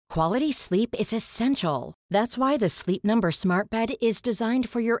Quality sleep is essential. That's why the Sleep Number Smart Bed is designed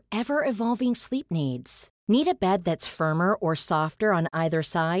for your ever-evolving sleep needs. Need a bed that's firmer or softer on either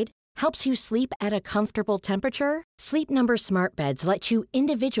side? Helps you sleep at a comfortable temperature? Sleep Number Smart Beds let you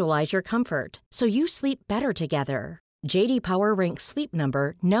individualize your comfort, so you sleep better together. J.D. Power ranks Sleep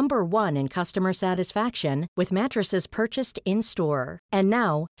Number number 1 in customer satisfaction with mattresses purchased in-store. And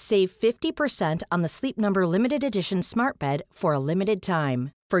now, save 50% on the Sleep Number Limited Edition Smart Bed for a limited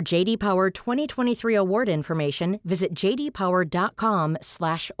time. For J.D. Power 2023 award information, visit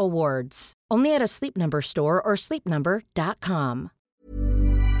jdpower.com/awards. Only at a Sleep Number store or sleepnumber.com.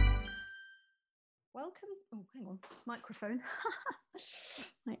 Welcome. Oh, hang on. Microphone.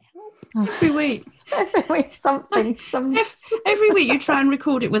 Might help. Every week. Every week, something. Every week you try and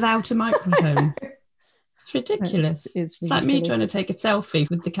record it without a microphone. It's ridiculous. It's really like me trying to take a selfie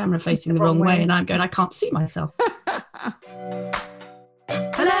with the camera facing the wrong way, and I'm going, I can't see myself.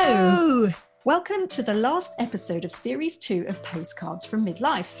 Hello. Welcome to the last episode of Series 2 of Postcards from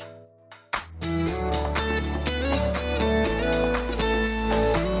Midlife.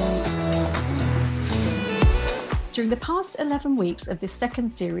 During the past 11 weeks of this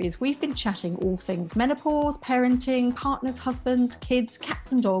second series, we've been chatting all things menopause, parenting, partners, husbands, kids,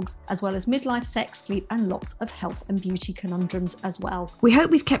 cats and dogs, as well as midlife, sex, sleep, and lots of health and beauty conundrums as well. We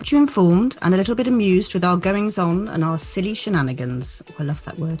hope we've kept you informed and a little bit amused with our goings-on and our silly shenanigans. Oh, I love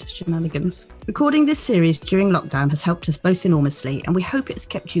that word, shenanigans. Recording this series during lockdown has helped us both enormously, and we hope it's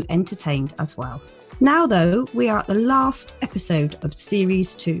kept you entertained as well. Now, though, we are at the last episode of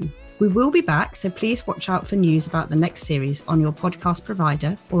Series 2. We will be back, so please watch out for news about the next series on your podcast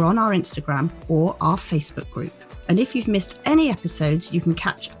provider or on our Instagram or our Facebook group. And if you've missed any episodes, you can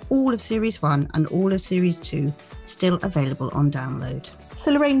catch all of Series 1 and all of Series 2 still available on download.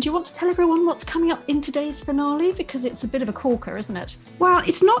 So Lorraine, do you want to tell everyone what's coming up in today's finale? Because it's a bit of a corker, isn't it? Well,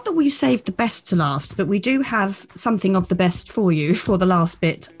 it's not that we've saved the best to last, but we do have something of the best for you for the last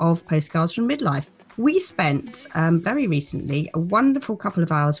bit of Postcards from Midlife. We spent very recently a wonderful couple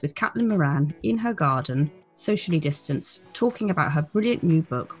of hours with Caitlin Moran in her garden, socially distanced, talking about her brilliant new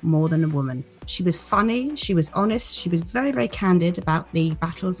book, More Than a Woman. She was funny, she was honest, she was very, very candid about the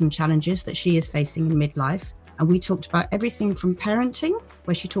battles and challenges that she is facing in midlife. And we talked about everything from parenting,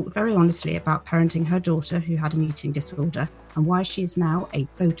 where she talked very honestly about parenting her daughter who had an eating disorder, and why she is now a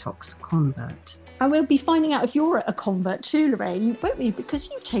Botox convert. And we'll be finding out if you're a convert too, Lorraine, won't we? Because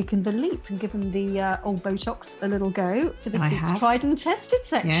you've taken the leap and given the old Botox a little go for this week's tried and tested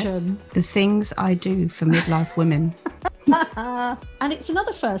section. Yes, the things I do for midlife women. And it's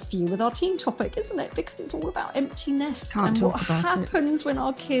another first for you with our teen topic, isn't it? Because it's all about empty nest and what happens when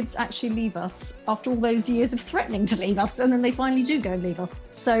our kids actually leave us after all those years of threatening to leave us, and then they finally do go and leave us.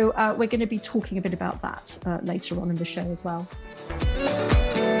 So we're going to be talking a bit about that later on in the show as well.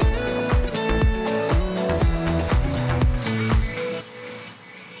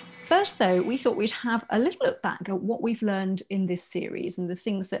 First, though, we thought we'd have a little look back at what we've learned in this series and the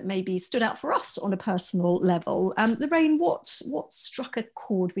things that maybe stood out for us on a personal level. Lorraine, what struck a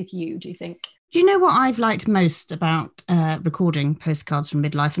chord with you, do you think? Do you know what I've liked most about recording Postcards from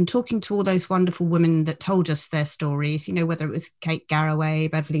Midlife and talking to all those wonderful women that told us their stories, you know, whether it was Kate Garraway,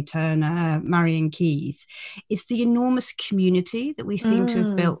 Beverly Turner, Marion Keyes, is the enormous community that we seem to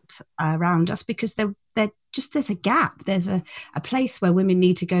have built around us, because there's a gap. There's a place where women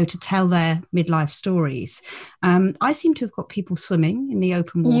need to go to tell their midlife stories. I seem to have got people swimming in the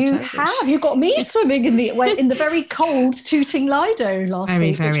open water. You have. You've got me swimming in the very cold Tooting Lido last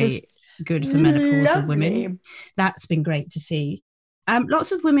week, which was good for menopausal lovely women. That's been great to see.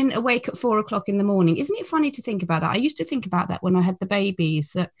 Lots of women awake at 4 o'clock in the morning. Isn't it funny to think about that? I used to think about that when I had the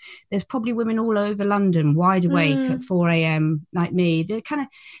babies, that there's probably women all over London wide awake at 4 a.m. like me. They're kind of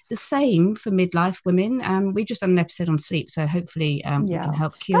the same for midlife women. We just done an episode on sleep, so hopefully we can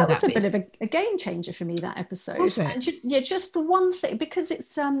help cure that. That was a bit of a game changer for me, that episode. Was it? And just the one thing, because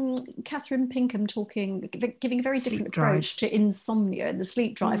it's Catherine Pinkham giving a very different approach to insomnia and the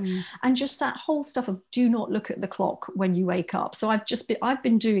sleep drive, and just that whole stuff of do not look at the clock when you wake up. So I've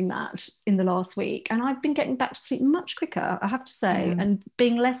been doing that in the last week, and I've been getting back to sleep much quicker, I have to say, and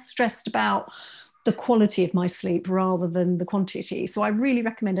being less stressed about the quality of my sleep rather than the quantity. So I really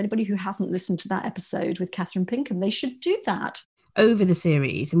recommend anybody who hasn't listened to that episode with Catherine Pinkham, they should do that. Over the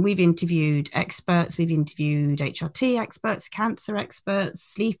series, and we've interviewed experts, we've interviewed HRT experts, cancer experts,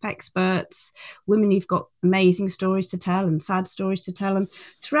 sleep experts, women who've got amazing stories to tell and sad stories to tell. And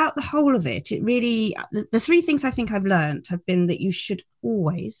throughout the whole of it, it really, the three things I think I've learned have been that you should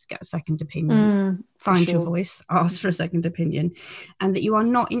always get a second opinion, find your voice, ask for a second opinion, and that you are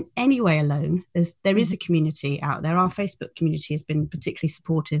not in any way alone. There is a community out there. Our Facebook community has been particularly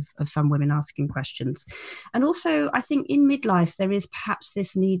supportive of some women asking questions. And also, I think in midlife, there is perhaps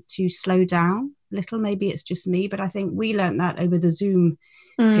this need to slow down a little. Maybe it's just me, but I think we learned that over the Zoom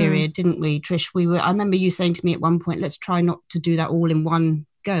period, didn't we, Trish? I remember you saying to me at one point, let's try not to do that all in one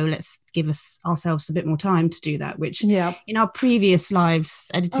go. Let's give ourselves a bit more time to do that, which in our previous lives,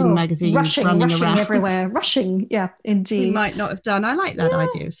 editing magazines, rushing around everywhere, indeed, we might not have done. I like that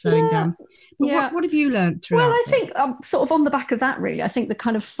idea of slowing down. But what have you learned throughout? Well, I think sort of on the back of that, really, I think the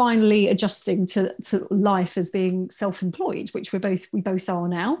kind of finally adjusting to life as being self-employed, which we both are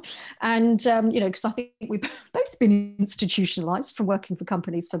now, and because I think we've both been institutionalized from working for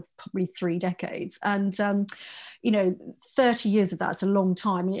companies for probably 3 decades, and 30 years of that's a long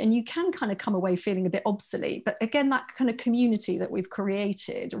time, and you can kind of come away feeling a bit obsolete. But again, that kind of community that we've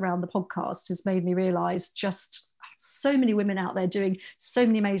created around the podcast has made me realize just so many women out there doing so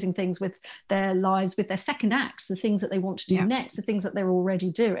many amazing things with their lives, with their second acts, the things that they want to do next, the things that they're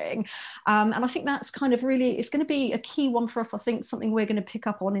already doing. And I think that's kind of really, it's going to be a key one for us. I think something we're going to pick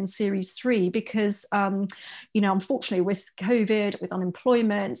up on in series 3, because, unfortunately with COVID, with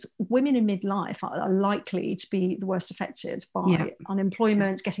unemployment, women in midlife are likely to be the worst affected by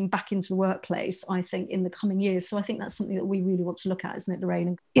unemployment, getting back into the workplace, I think, in the coming years. So I think that's something that we really want to look at, isn't it,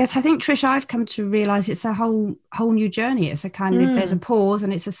 Lorraine? Yes, I think, Trish, I've come to realise it's a whole new journey. It's a kind of, there's a pause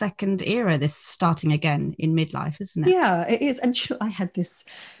and it's a second era, this starting again in midlife, isn't it? Yeah, it is. And I had this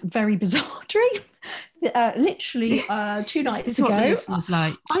very bizarre dream. Literally 2 nights ago. What this was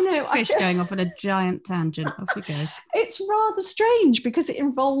like. I know. Trish going off on a giant tangent. Off you go. It's rather strange because it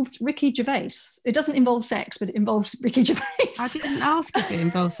involves Ricky Gervais. It doesn't involve sex, but it involves Ricky Gervais. I didn't ask if it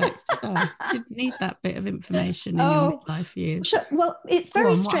involves sex, did I? Didn't need that bit of information in your midlife years. Well, it's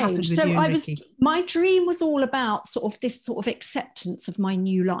very strange. So my dream was all about sort of this sort of acceptance of my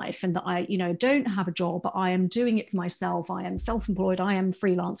new life, and that I, don't have a job, but I am doing it for myself. I am self-employed. I am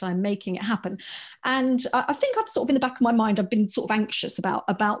freelance. I'm making it happen. And I think I've sort of in the back of my mind, I've been sort of anxious about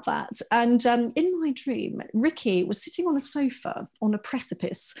that. And in my dream, Ricky was sitting on a sofa on a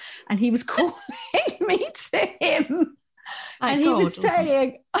precipice, and he was calling me to him.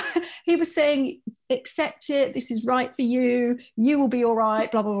 He was saying, accept it. This is right for you. You will be all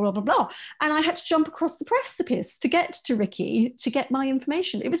right, blah, blah, blah, blah, blah. And I had to jump across the precipice to get to Ricky to get my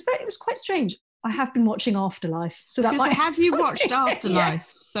information. It was quite strange. I have been watching Afterlife. So that might have you watched Afterlife?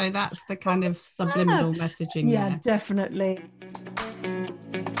 Yes. So that's the kind of subliminal messaging. Yeah, there. Definitely.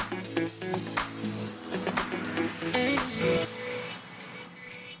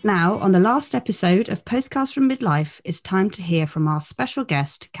 Now, on the last episode of Postcards from Midlife, it's time to hear from our special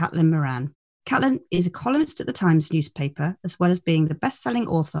guest, Caitlin Moran. Caitlin is a columnist at the Times newspaper, as well as being the best-selling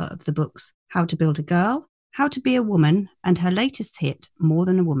author of the books How to Build a Girl, How to Be a Woman, and her latest hit, More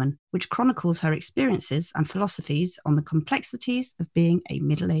Than a Woman, which chronicles her experiences and philosophies on the complexities of being a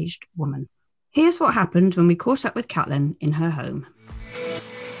middle-aged woman. Here's what happened when we caught up with Caitlin in her home.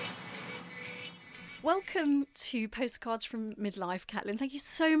 Welcome to Postcards from Midlife, Caitlin. Thank you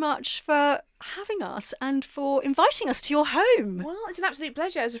so much for having us and for inviting us to your home. Well, it's an absolute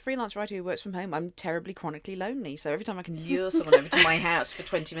pleasure. As a freelance writer who works from home, I'm terribly chronically lonely. So every time I can lure someone over to my house for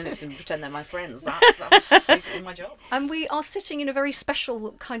 20 minutes and pretend they're my friends, that's basically my job. And we are sitting in a very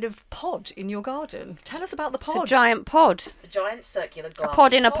special kind of pod in your garden. Tell us about the pod. It's a giant pod. A giant circular glass. A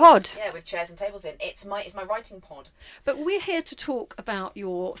pod in a pod. Yeah, with chairs and tables in. It's my writing pod. But we're here to talk about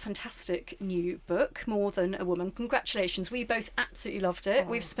your fantastic new book, More Than a Woman. Congratulations. We both absolutely loved it.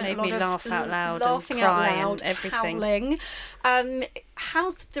 We've spent a lot of laugh out loud laughing and cry out loud, and everything. Howling.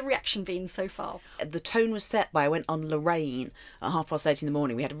 How's the reaction been so far? The tone was set by I went on Lorraine at 8:30 in the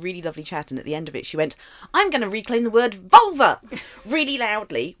morning. We had a really lovely chat, and at the end of it she went, I'm going to reclaim the word vulva really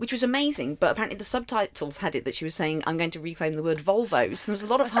loudly, which was amazing. But apparently the subtitles had it that she was saying, I'm going to reclaim the word volvos. And there was a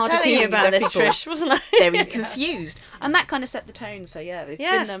lot of hard of hearing about this, Trish, wasn't I? Very confused. And that kind of set the tone. So yeah,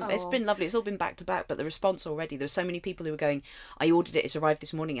 it's been lovely. It's all been back to back, but the response already, there were so many people who were going, I ordered it, it's arrived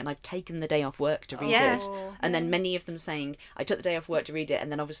this morning, and I've taken the day off work to read it. And then many of them saying, I took the day off work to read it,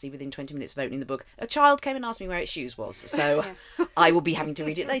 and then obviously within 20 minutes of opening the book, a child came and asked me where its shoes was. So I will be having to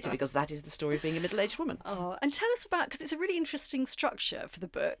read it later, because that is the story of being a middle-aged woman. Oh, and tell us about, because it's a really interesting structure for the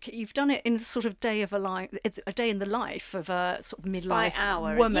book. You've done it in the sort of a day in the life of a sort of midlife by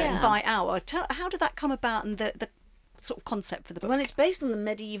hour, woman by hour. How did that come about, and the sort of concept for the book? Well, it's based on the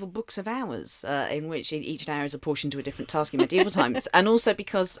medieval books of hours, in which each hour is apportioned to a different task in medieval times. And also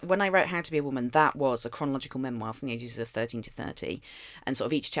because when I wrote How to Be a Woman, that was a chronological memoir from the ages of 13 to 30. And sort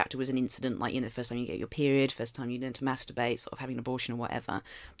of each chapter was an incident, like, the first time you get your period, first time you learn to masturbate, sort of having an abortion or whatever,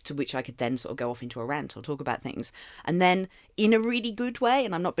 to which I could then sort of go off into a rant or talk about things. And then in a really good way,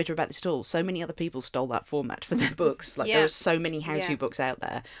 and I'm not bitter about this at all, so many other people stole that format for their books. Like, there are so many how-to books out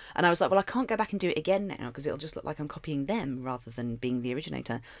there. And I was like, well, I can't go back and do it again now because it'll just look like I'm copying them rather than being the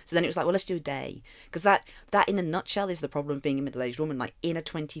originator. So then it was like, well, let's do a day. Because that in a nutshell is the problem of being a middle-aged woman. Like, in a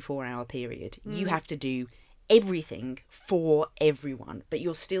 24-hour period, you have to do everything for everyone, but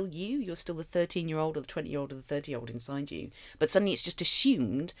you're still you're still the 13-year-old or the 20-year-old or the 30-year-old inside you, but suddenly it's just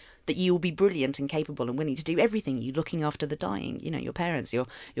assumed that you'll be brilliant and capable and willing to do everything. You're looking after the dying, your parents, you're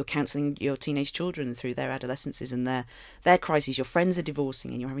counselling your teenage children through their adolescences and their crises. Your friends are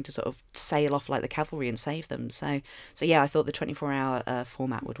divorcing and you're having to sort of sail off like the cavalry and save them. So yeah, I thought the 24-hour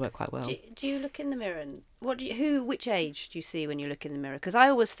format would work quite well. Do you look in the mirror and which age do you see when you look in the mirror? Because I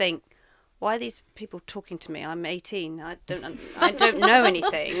always think, why are these people talking to me? I'm 18. I don't know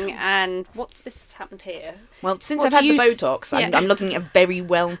anything. And what's this happened here? Well, since I've had the Botox, I'm looking at a very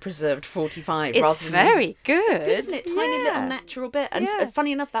well preserved 45. It's very good. It's good, isn't it? Tiny little natural bit. And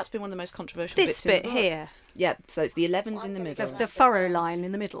funny enough, that's been one of the most controversial bits in the book. Here. Yeah, so it's the 11s in the middle. The furrow line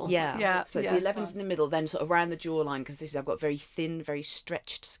in the middle. Yeah. So it's the 11s in the middle, then sort of around the jawline, because I've got very thin, very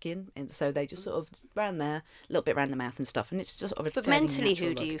stretched skin, and so they just sort of around there, a little bit around the mouth and stuff, and it's just sort of a But fairly mentally, natural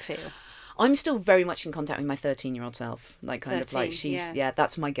who do look. you feel? I'm still very much in contact with my 13-year-old self. Like, kind 13, of like, she's,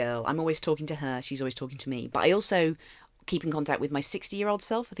 that's my girl. I'm always talking to her. She's always talking to me. But I also keep in contact with my 60-year-old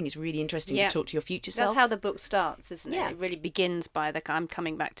self. I think it's really interesting to talk to your future self. That's how the book starts, isn't it? Yeah. It really begins by I'm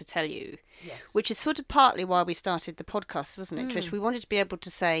coming back to tell you. Yes. Which is sort of partly why we started the podcast, wasn't it, Trish? We wanted to be able to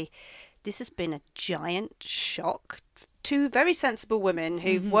say, this has been a giant shock. Two very sensible women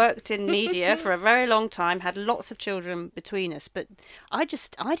who've worked in media for a very long time, had lots of children between us, but I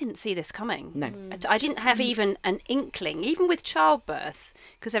didn't see this coming. No. I didn't have even an inkling, even with childbirth,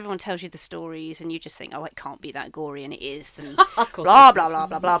 because everyone tells you the stories and you just think, oh, it can't be that gory, and it is, and blah, blah, blah,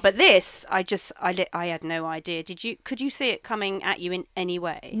 blah, blah. But this, I had no idea. Could you see it coming at you in any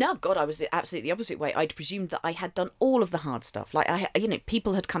way? No, God, I was absolutely the opposite way. I'd presumed that I had done all of the hard stuff. Like,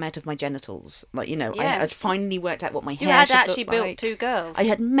 people had come out of my genitals. Like, I had finally worked out what my hair You had should actually look built like. 2 girls. I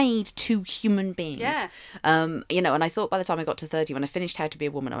had made 2 human beings. Yeah. And I thought by the time I got to 30, when I finished How to Be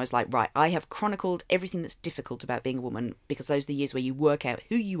a Woman, I was like, right, I have chronicled everything that's difficult about being a woman, because those are the years where you work out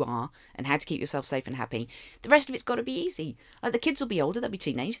who you are and how to keep yourself safe and happy. The rest of it's got to be easy. Like, the kids will be older, they'll be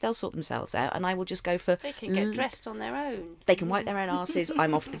teenage, they'll sort themselves out, and I will just go for... They can get dressed on their own. They can wipe their own asses.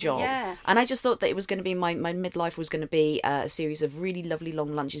 I'm off the job. Yeah. And I just thought that it was going to be my midlife was going to be a series of really lovely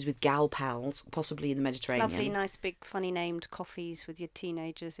long lunches with gal pals, possibly in the Mediterranean. Lovely, nice, big, funny named coffees with your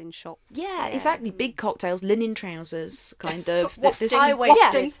teenagers in shops. Yeah, exactly. Big cocktails, linen trousers, kind of.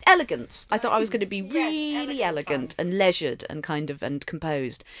 High-waisted. Elegance. I thought I was going to be really elegant and leisured and and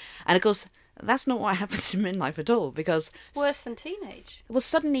composed. And of course, that's not what happens in midlife at all, because... It's worse than teenage. Well,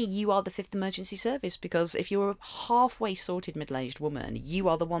 suddenly you are the 5th emergency service, because if you're a halfway sorted middle-aged woman, you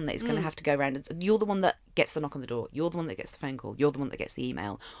are the one that is going to have to go around. You're the one that gets the knock on the door. You're the one that gets the phone call. You're the one that gets the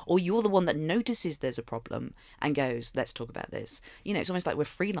email. Or you're the one that notices there's a problem and goes, let's talk about this. It's almost like we're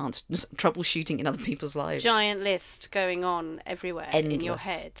freelance troubleshooting in other people's lives. Giant list going on everywhere. Endless. In your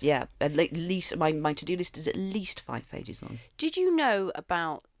head. Yeah, at least my to-do list is at least 5 pages long. Did you know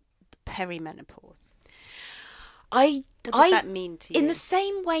about perimenopause? What does that mean to you? In the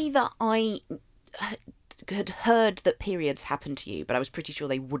same way that I had heard that periods happen to you, but I was pretty sure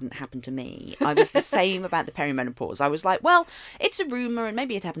they wouldn't happen to me. I was the same about the perimenopause. I was like, well, it's a rumour and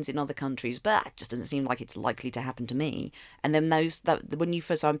maybe it happens in other countries, but it just doesn't seem like it's likely to happen to me. And then when you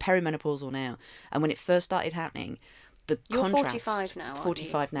first, I'm perimenopausal now, and when it first started happening, You're contrast, 45 now, aren't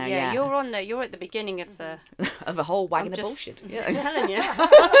 45 you? now, yeah. You're on there. You're at the beginning of the... of a whole wagon of bullshit. Yeah. I'm telling you.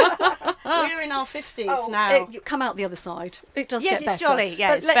 We're in our 50s now. You come out the other side. It does Yes, get better. it's jolly. Yeah,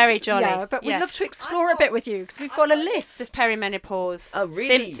 But it's very jolly. Yeah, but we'd love to explore a bit with you, because we've got a list. This perimenopause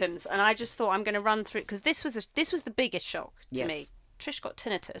really? symptoms, and I just thought I'm going to run through, because this was the biggest shock to Yes. me. Trish got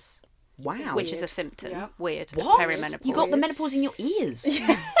tinnitus. Wow. Which is a symptom. Yeah. Weird. What? Perimenopause. You got the menopause in your ears?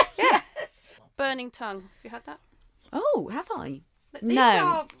 Yes. Burning tongue. Have you had that? Oh, have I? But No. these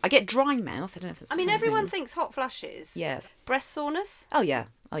are- I get dry mouth. I don't know if that's I the mean, same everyone thing. thinks hot flashes. Yes. Breast soreness. Oh yeah.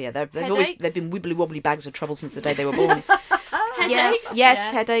 They've Headaches? been wibbly wobbly bags of trouble since the day they were born. Headaches. Yes,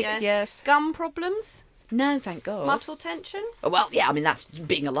 headaches, yes. Gum problems. No, thank God. Muscle tension. Oh, well, yeah, I mean that's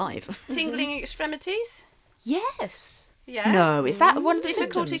being alive. Tingling extremities. Yes. Yeah. No, is that one of the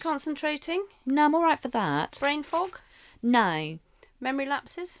Difficulty symptoms? concentrating. No, I'm all right for that. Brain fog. No. Memory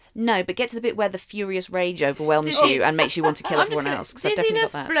lapses? No, but get to the bit where the furious rage overwhelms you and makes you want to kill everyone else.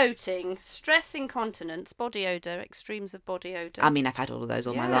 Dizziness, bloating, stress, incontinence, body odour, extremes of body odour. I mean, I've had all of those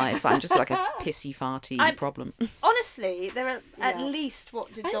all my life. I'm just like a pissy, farty problem. Honestly, there are at least,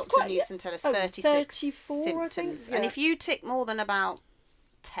 what did Dr. Newson tell us, 36 34, symptoms. I think. Yeah. And if you tick more than about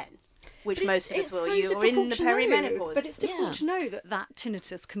 10... which most of us will. So you're in the perimenopause. But it's difficult to know that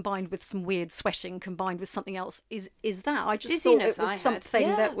tinnitus combined with some weird sweating combined with something else is that. I just Dizziness thought it was something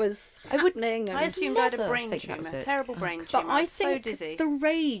that was happening. I assumed I had a brain tumour, terrible brain tumour. But I think so dizzy. the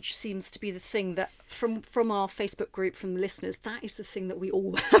rage seems to be the thing that, from our Facebook group, from the listeners, that is the thing that we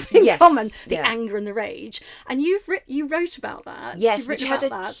all have in common, the anger and the rage. And you wrote about that. Yes, which had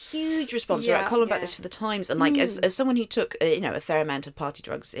a huge response. I wrote a column about this for the Times, and like as someone who took a fair amount of party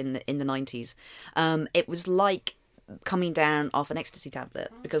drugs in the 90s, it was like coming down off an ecstasy tablet,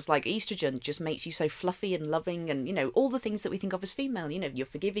 because like estrogen just makes you so fluffy and loving, and all the things that we think of as female. You're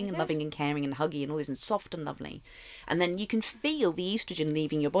forgiving and loving and caring and huggy and all this, and soft and lovely, and then you can feel the estrogen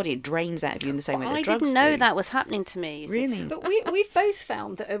leaving your body. It drains out of you in the same way that drugs do. I didn't know that was happening to me. Really? But we've both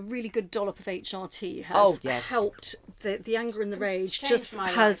found that a really good dollop of HRT has helped. The anger and the rage just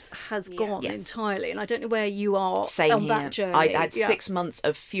has gone entirely, and I don't know where you are on that journey. I had 6 months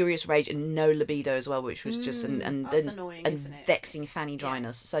of furious rage and no libido as well, which was just and vexing fanny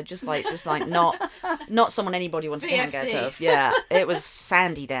dryness. So just like not someone anybody wanted to hang out of. Yeah, it was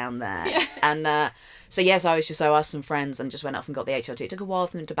sandy down there, and so yes, I asked some friends and just went off and got the HRT. It took a while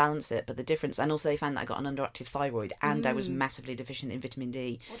for them to balance it, but the difference, and also they found that I got an underactive thyroid and I was massively deficient in vitamin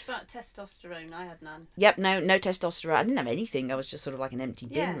D. What about testosterone? I had none. Yep, no testosterone. I didn't have anything. I was just sort of like an empty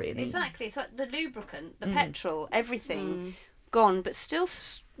bin, really. Exactly. It's like the lubricant, the petrol, everything gone, but still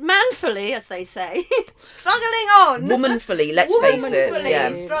manfully, as they say, struggling on. Womanfully, let's face it.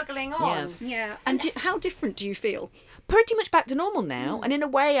 Yeah, struggling on. Yes. Yeah. And how different do you feel? Pretty much back to normal now, and in a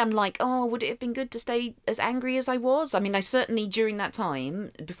way I'm like, would it have been good to stay as angry as I was? I mean, I certainly during that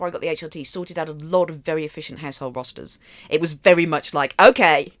time before I got the HRT sorted out a lot of very efficient household rosters. It was very much like,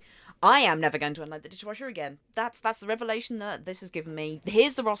 okay, I am never going to unload the dishwasher again. That's the revelation that this has given me.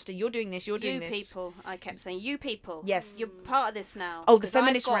 Here's the roster. You're doing this. You're doing this. You people. I kept saying, you people. Yes. You're part of this now. Oh, the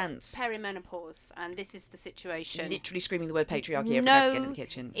feminist rants. Perimenopause, and this is the situation. Literally screaming the word patriarchy every time I get in the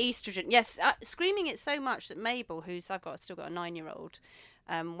kitchen. Estrogen. Yes, screaming it so much that Mabel, who's still got a 9-year-old,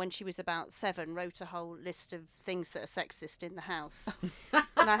 when she was about 7, wrote a whole list of things that are sexist in the house.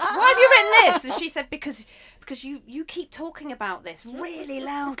 And I said, why have you written this? And she said, because you keep talking about this really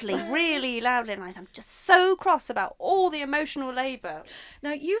loudly. And I'm just so cross about all the emotional labour.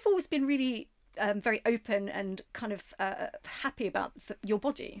 Now, you've always been really very open and kind of happy about your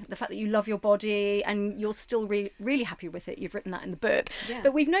body, the fact that you love your body and you're still really happy with it. You've written that in the book. Yeah.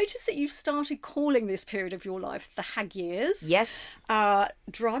 But we've noticed that you've started calling this period of your life the hag years. Yes.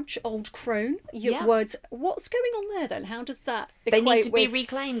 Drudge, old crone, words. What's going on there then? How does that equate? They need to be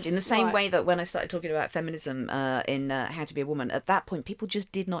reclaimed in the same way that when I started talking about feminism in How to Be a Woman, at that point people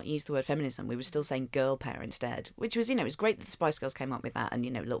just did not use the word feminism. We were still saying girl power instead, which was, it was great that the Spice Girls came up with that, and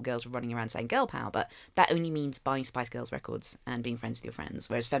little girls were running around saying girl power, but that only means buying Spice Girls records and being friends with your friends,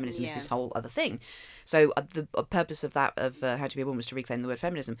 whereas feminism is this whole other thing. So the purpose of that, of How to Be a Woman, was to reclaim the word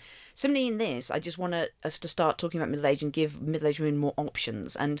feminism. Similarly in this, I just want us to start talking about middle age and give middle-aged women more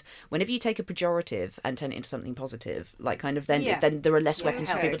options. And whenever you take a pejorative and turn it into something positive, like kind of then there are less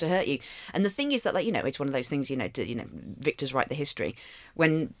weapons for people to hurt you. And the thing is that, like, it's one of those things, victors write the history.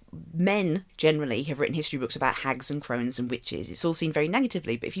 When men generally have written history books about hags and crones and witches, it's all seen very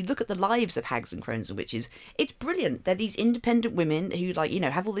negatively. But if you look at the lives of hags and crones and witches, it's brilliant. They're these independent women who, like,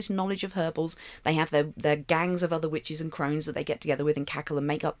 have all this knowledge of herbals. They have their gangs of other witches and crones that they get together with and cackle and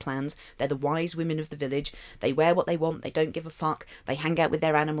make up plans. They're the wise women of the village. They wear what they want. They don't give a fuck. They hang out with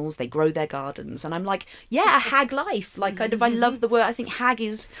their animals. They grow their gardens. And I'm like, a hag life. Like, kind of, I love the word. I think hag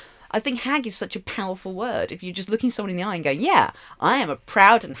is such a powerful word. If you're just looking someone in the eye and going, I am a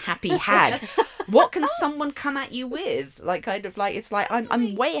proud and happy hag. What can someone come at you with? Like, kind of like, it's like,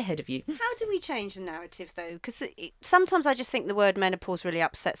 I'm way ahead of you. How do we change the narrative, though? Because sometimes I just think the word menopause really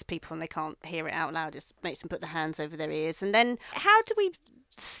upsets people and they can't hear it out loud. It makes them put their hands over their ears. And then how do we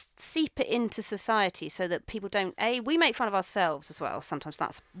seep it into society so that people don't... we make fun of ourselves as well. Sometimes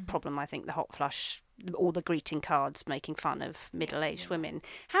that's a problem, I think, the hot flush, all the greeting cards making fun of middle-aged women.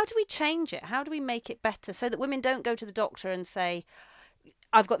 How do we change it? How do we make it better so that women don't go to the doctor and say,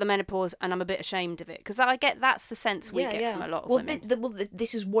 I've got the menopause and I'm a bit ashamed of it, because I get that's the sense we get from a lot of women.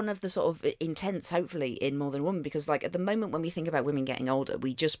 This is one of the sort of intents, hopefully, in More Than a Woman, because like at the moment when we think about women getting older,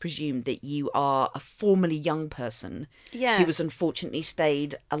 we just presume that you are a formerly young person who has unfortunately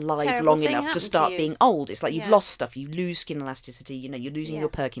stayed alive long enough to start being old. It's like you've lost stuff, you lose skin elasticity, you're losing your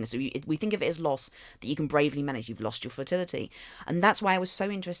perkiness. So we think of it as loss that you can bravely manage. You've lost your fertility, and that's why I was so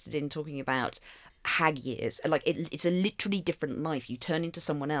interested in talking about hag years. Like it's a literally different life. You turn into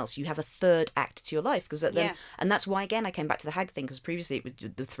someone else. You have a third act to your life, because and that's why again I came back to the hag thing, because previously it was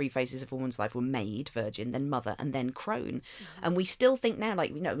the 3 phases of a woman's life were maid, virgin, then mother, and then crone. And we still think now, like,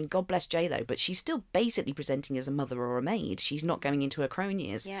 I mean, God bless J-Lo, but she's still basically presenting as a mother or a maid. She's not going into her crone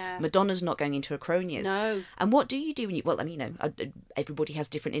years. Madonna's not going into her crone years. No. And what do you do when you, well, I mean, everybody has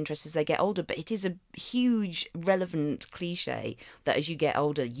different interests as they get older, but it is a huge relevant cliche that as you get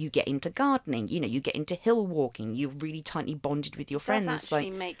older you get into gardening, you get into hill walking, you're really tightly bonded with your friends. It does actually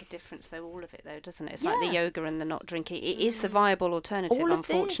make a difference though, all of it though, doesn't it? It's like the yoga and the not drinking. It is the viable alternative,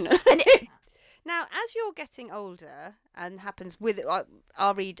 unfortunately. Now, as you're getting older, and happens with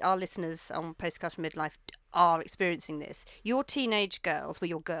our listeners on Postcards from Midlife are experiencing this, your teenage girls,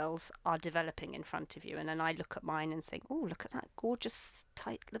 your girls are developing in front of you, and then I look at mine and think, oh, look at that gorgeous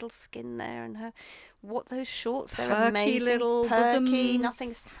tight little skin there, and those shorts, they're amazing, little perky, bosoms.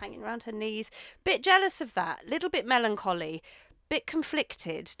 Nothing's hanging around her knees. Bit jealous of that, little bit melancholy, bit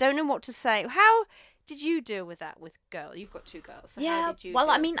conflicted, don't know what to say. How did you deal with that with girl? You've got 2 girls. So how did you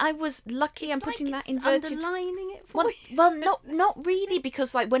I mean, I was lucky. I'm putting that inverted. Underlining it for you. Well, not really,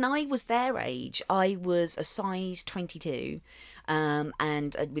 because like when I was their age, I was a size 22,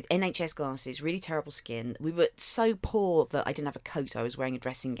 and with NHS glasses, really terrible skin. We were so poor that I didn't have a coat. I was wearing a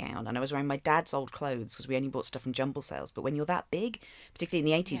dressing gown, and I was wearing my dad's old clothes because we only bought stuff from jumble sales. But when you're that big,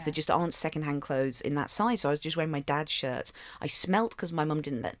 particularly in the 80s, there just aren't second-hand clothes in that size. So I was just wearing my dad's shirt. I smelt because my mum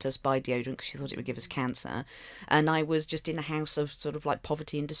didn't let us buy deodorant because she thought it would give us cancer, and I was just in a house of sort of like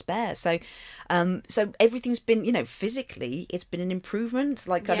poverty and despair. So everything's been, physically, it's been an improvement.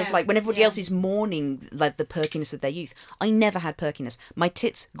 Like kind of like when everybody else is mourning like the perkiness of their youth, I never had perkiness. My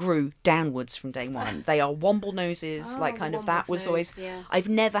tits grew downwards from day one. They are womble noses, like kind of that was always.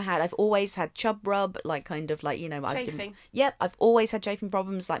 I've always had chub rub, like kind of like chafing. I've always had chafing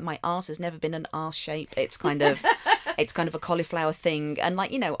problems. Like my arse has never been an arse shape. It's kind of it's kind of a cauliflower thing, and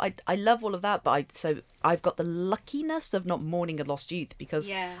like I love all of that, but I've got the luckiness of not mourning a lost youth,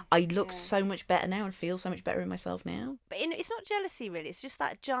 because I look so much better now and feel so much better in myself now. But it's not jealousy really, it's just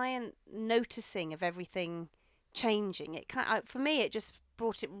that giant noticing of everything changing. It for me it just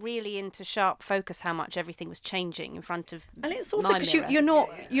brought it really into sharp focus how much everything was changing in front of and it's also because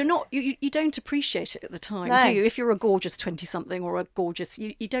you don't appreciate it at the time, do you? If you're a gorgeous 20-something or a gorgeous,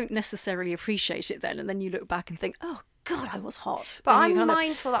 you don't necessarily appreciate it then, and then you look back and think, oh God, I was hot. But I'm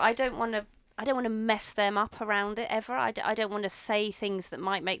mindful that I don't want to mess them up around it ever. I don't want to say things that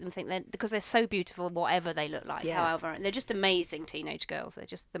might make them think because they're so beautiful, whatever they look like. However, they're just amazing teenage girls. They're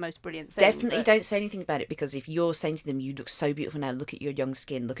just the most brilliant thing. Definitely don't say anything about it, because if you're saying to them, you look so beautiful now, look at your young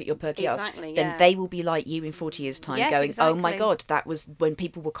skin, look at your perky ass, then they will be like you in 40 years' time going, oh my God, that was when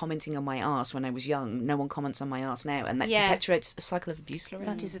people were commenting on my arse when I was young. No one comments on my arse now. And that perpetuates a cycle of abuse, Lorraine.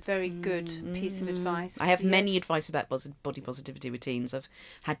 That is a very good piece of advice. I have many advice about body positivity with teens. I've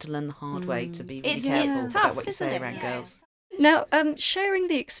had to learn the hard way to be really careful about what you say around girls. Now, sharing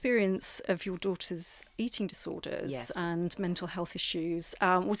the experience of your daughter's eating disorders and mental health issues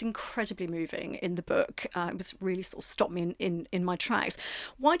was incredibly moving in the book. It was really sort of stopped me in my tracks.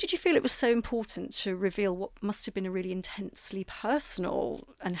 Why did you feel it was so important to reveal what must have been a really intensely personal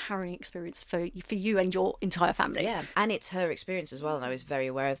and harrowing experience for you and your entire family? Yeah, and it's her experience as well, and I was very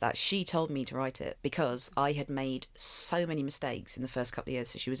aware of that. She told me to write it because I had made so many mistakes in the first couple of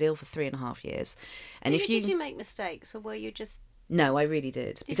years. So she was ill for 3.5 years. And did you make mistakes, or were you just... No, I really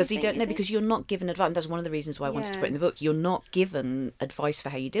did. Because you don't know, because you're not given advice. That's one of the reasons why I wanted to put it in the book. You're not given advice for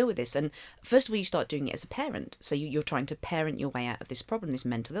how you deal with this. And first of all, you start doing it as a parent. So you're trying to parent your way out of this problem, this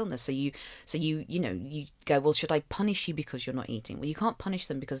mental illness. So you go, well, should I punish you because you're not eating? Well, you can't punish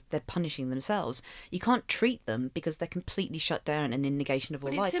them because they're punishing themselves. You can't treat them because they're completely shut down and in negation of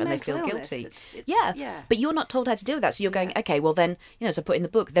all life and they feel guilty. But you're not told how to deal with that. So you're going, okay, well then, as I put in the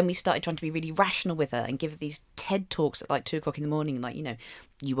book, then we started trying to be really rational with her and give her these TED Talks at like 2:00 in the morning, like,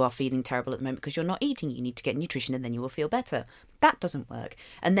 you are feeling terrible at the moment because you're not eating. You need to get nutrition and then you will feel better. That doesn't work.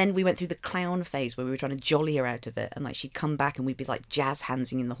 And then we went through the clown phase where we were trying to jolly her out of it. And like she'd come back and we'd be like jazz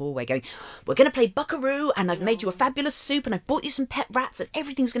handsing in the hallway going, we're going to play Buckaroo and I've made you a fabulous soup and I've bought you some pet rats and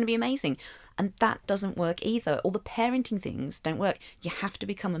everything's going to be amazing. And that doesn't work either. All the parenting things don't work. You have to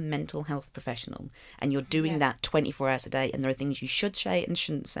become a mental health professional. And you're doing that 24 hours a day. And there are things you should say and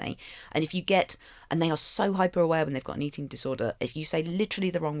shouldn't say. And if you get, and they are so hyper aware when they've got an eating disorder, if you say literally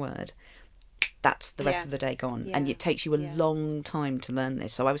the wrong word, that's the rest of the day gone. And it takes you a long time to learn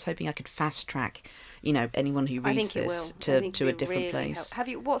this. So I was hoping I could fast track, anyone who reads this to a different really place. Have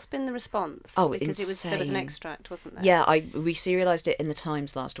you? What's been the response? Oh, because there was an extract, wasn't there? Yeah, we serialised it in the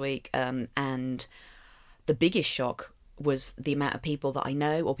Times last week, and the biggest shock was the amount of people that I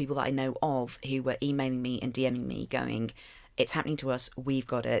know or people that I know of who were emailing me and DMing me going, it's happening to us, we've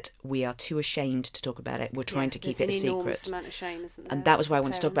got it, we are too ashamed to talk about it, we're trying to keep it a secret. There's an enormous amount of shame, isn't there? And that was why I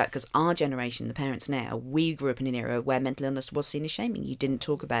wanted to talk about it, because our generation, the parents now, we grew up in an era where mental illness was seen as shaming. You didn't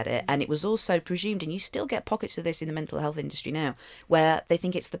talk about it, and it was also presumed, and you still get pockets of this in the mental health industry now, where they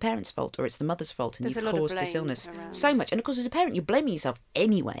think it's the parent's fault or it's the mother's fault and you've caused this illness around. So much. And of course, as a parent, you're blaming yourself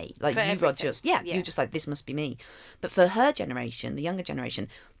anyway. Like, you're just like, this must be me. But for her generation, the younger generation,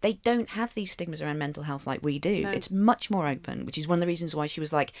 they don't have these stigmas around mental health like we do. No. It's much more open, which is one of the reasons why she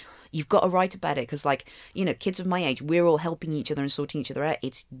was like, you've got to write about it, because kids of my age, we're all helping each other and sorting each other out.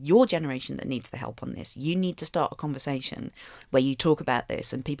 It's your generation that needs the help on this. You need to start a conversation where you talk about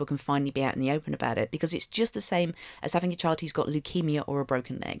this and people can finally be out in the open about it, because it's just the same as having a child who's got leukemia or a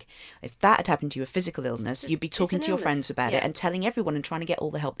broken leg. If that had happened to you, a physical illness, you'd be talking to your friends about it and telling everyone and trying to get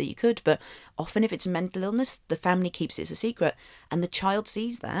all the help that you could. But often if it's a mental illness, the family keeps it as a secret, and the child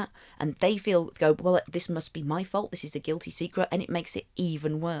sees that and they go, well, this must be my fault, this is a guilty secret, and it makes it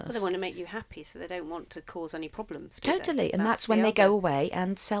even worse. Well, they want to make you happy, so they don't want to cause any problems. Totally. And that's when they go away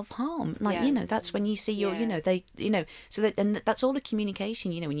and self-harm. That's when you see your, and that's all the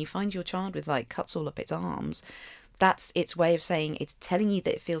communication, when you find your child with like cuts all up its arms, that's its way of saying, it's telling you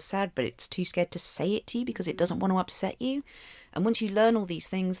that it feels sad, but it's too scared to say it to you because it doesn't want to upset you. And once you learn all these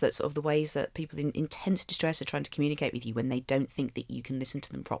things, that sort of the ways that people in intense distress are trying to communicate with you when they don't think that you can listen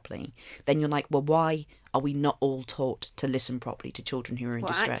to them properly, then you're like, well, why are we not all taught to listen properly to children who are in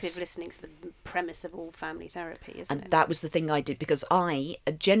distress? Active listening is the premise of all family therapy, isn't it? And that was the thing I did, because I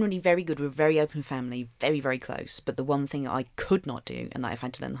are generally very good, we're a very open family, very, very close. But the one thing I could not do, and that I've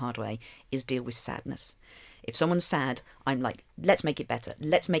had to learn the hard way, is deal with sadness. If someone's sad, I'm like, let's make it better.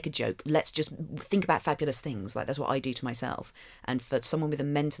 Let's make a joke. Let's just think about fabulous things. Like, that's what I do to myself. And for someone with a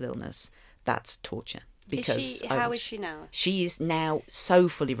mental illness, that's torture. Because how is she now? She is now so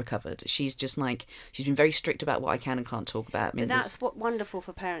fully recovered. She's just like, she's been very strict about what I can and can't talk about. But that's what wonderful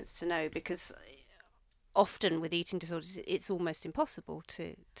for parents to know, because often with eating disorders, it's almost impossible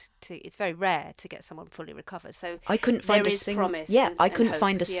to it's very rare to get someone fully recovered. So I couldn't find a single promise. I couldn't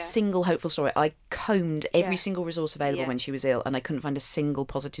find a single hopeful story. I combed every single resource available when she was ill, and I couldn't find a single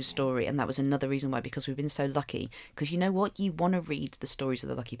positive story. And that was another reason why, because we've been so lucky. Because you know what, you want to read the stories of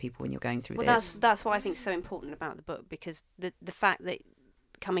the lucky people when you're going through this. That's what I think is so important about the book, because the fact that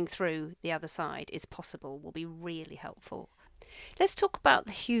coming through the other side is possible will be really helpful. Let's talk about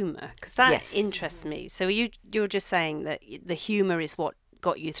the humour, because that interests me. So you're just saying that the humour is what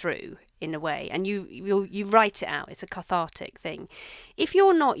got you through in a way, and you write it out. It's a cathartic thing. If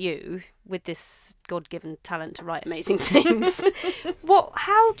you're not you with this God-given talent to write amazing things,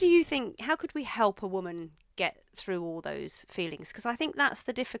 how could we help a woman get through all those feelings? Because I think that's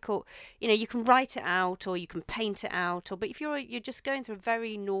the difficult, you can write it out or you can paint it out, but if you're just going through a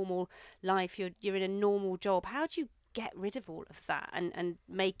very normal life, you're in a normal job, how do you get rid of all of that and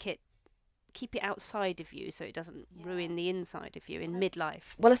keep it outside of you so it doesn't ruin the inside of you in midlife?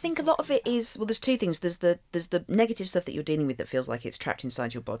 Well, I think a lot of it is, there's two things. There's the negative stuff that you're dealing with that feels like it's trapped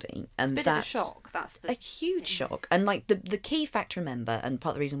inside your body, and it's a bit of a shock. That's a huge shock. And like the key factor, remember, and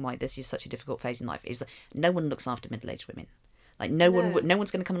part of the reason why this is such a difficult phase in life is that no one looks after middle-aged women. Like no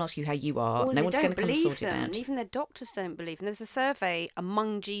one's going to come and ask you how you are. Or no one's going to come and sort it out. And even their doctors don't believe them. There's a survey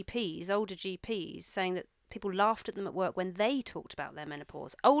among GPs, older GPs, saying that people laughed at them at work when they talked about their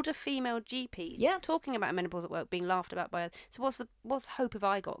menopause. Older female GPs talking about menopause at work, being laughed about by others. So what's hope have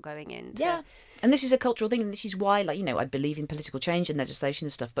I got going in? And this is a cultural thing, and this is why, I believe in political change and legislation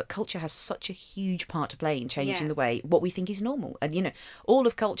and stuff, but culture has such a huge part to play in changing the way what we think is normal. And, all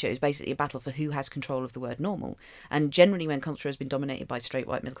of culture is basically a battle for who has control of the word normal. And generally when culture has been dominated by straight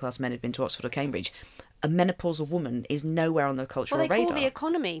white middle class men who've been to Oxford or Cambridge, a menopausal woman is nowhere on the cultural radar. Well, they call the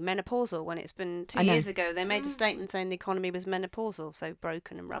economy menopausal when it's been 2 years ago. They made a statement saying the economy was menopausal, so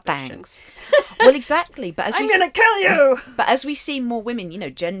broken and rubbish. Thanks. Well, exactly. But as I'm going to kill you! But as we see more women,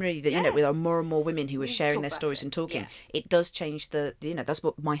 generally, with our more and more women who are sharing their stories and talking, it does change that's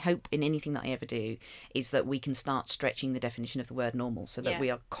what my hope in anything that I ever do is that we can start stretching the definition of the word normal so that we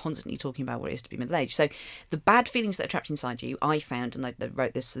are constantly talking about what it is to be middle-aged. So the bad feelings that are trapped inside you, I found, and I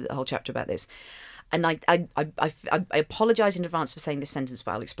wrote a whole chapter about this, and I apologise in advance for saying this sentence,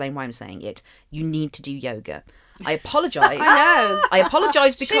 but I'll explain why I'm saying it. You need to do yoga. I apologise. I know. I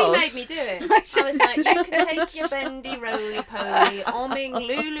apologise because... She made me do it. I was like, you can take your bendy roly-poly, arming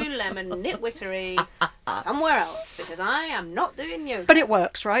Lululemon nitwittery somewhere else, because I am not doing yoga. But it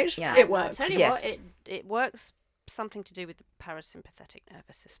works, right? Yeah. It works. I'll tell you what, it works. Something to do with the parasympathetic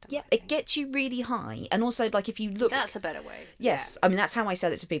nervous system. Yeah, it gets you really high, and also if you look, that's a better way. Yes, I mean that's how I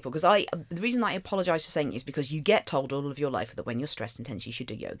sell it to people, because the reason I apologise for saying it is because you get told all of your life that when you're stressed and tense you should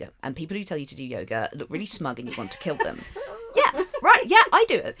do yoga, and people who tell you to do yoga look really smug and you want to kill them. Yeah, right. Yeah, I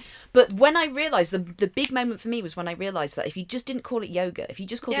do it. But when I realised, the big moment for me was when I realised that if you just didn't call it yoga, if you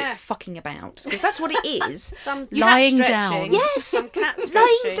just called it fucking about, because that's what it is. Some lying down. Yes, some cat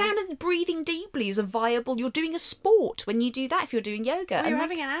lying down and breathing deeply is a viable. You're doing a sport when you do that. If you're doing yoga, well, you're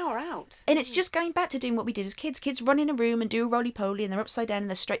having an hour out, and it's just going back to doing what we did as kids. Kids run in a room and do a roly poly, and they're upside down and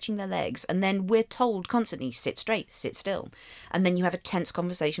they're stretching their legs, and then we're told constantly sit straight, sit still, and then you have a tense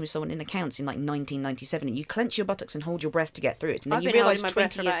conversation with someone in accounts in 1997, and you clench your buttocks and hold your breath to get through it, and then I've you been realise holding my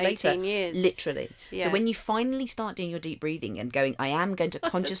breath 20 years for about later, 18 years. literally. So when you finally start doing your deep breathing and going, I am going to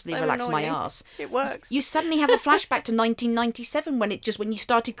consciously so relax my annoying. arse, it works. you suddenly have a flashback to 1997 when you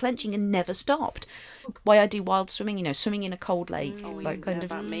started clenching and never stopped. Why I do wild swimming, swimming in a cold lake,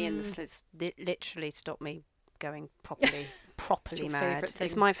 about me and the slits literally stopped me going properly mad.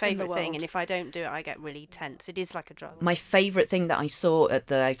 It's my favourite thing, and if I don't do it, I get really tense. It is like a drug. My favourite thing that I saw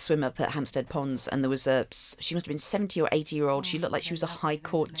I swim up at Hampstead Ponds, and there was she must have been 70 or 80-year-old. She looked like she was a High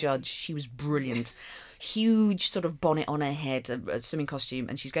Court judge. She was brilliant. Huge sort of bonnet on her head, a swimming costume,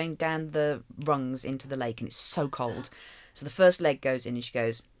 and she's going down the rungs into the lake, and it's so cold. So the first leg goes in, and she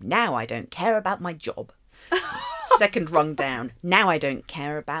goes, now I don't care about my job. Second rung down, now I don't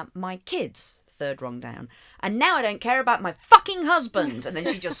care about my kids. Third rung down, and now I don't care about my fucking husband. And then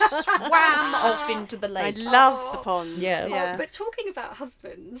she just swam off into the lake. I love the ponds. Yes. Yeah. But talking about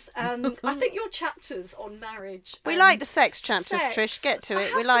husbands, I think your chapters on marriage. We like the sex chapters, Trish. Get to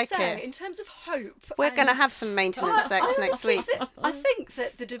it. We like it. In terms of hope, we're going to have some maintenance sex next week. I think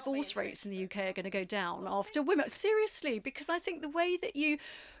that the divorce rates in the UK are going to go down after women. Seriously, because I think the way that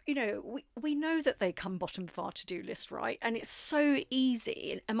we know that they come bottom of our to-do list, right? And it's so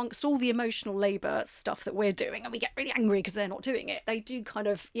easy amongst all the emotional labour stuff that we're doing, and we get really angry because they're not doing it. They do kind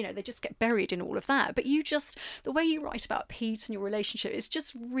of, they just get buried in all of that. But the way you write about Pete and your relationship is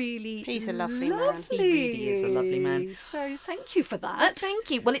just really He's a lovely man. He really is a lovely man. So thank you for that. Well, thank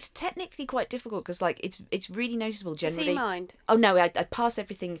you. Well, it's technically quite difficult because it's really noticeable generally. Does he mind? Oh no, I pass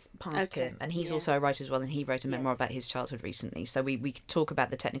everything past him, and he's also a writer as well, and he wrote a memoir about his childhood recently. So we talk about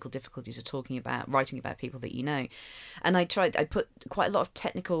the technical difficulties of writing about people that you know, and I put quite a lot of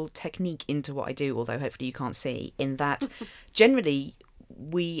technical technique into what I do, although hopefully you can't see, in that generally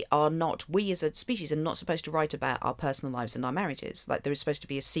we as a species are not supposed to write about our personal lives and our marriages. Like, there is supposed to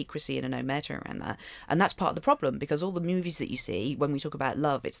be a secrecy and an omerta around that, and that's part of the problem, because all the movies that you see when we talk about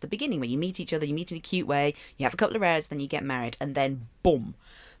love, it's the beginning where you meet each other, you meet in a cute way, you have a couple of hours, then you get married, and then boom,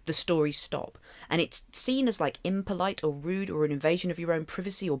 the stories stop, and it's seen as like impolite or rude or an invasion of your own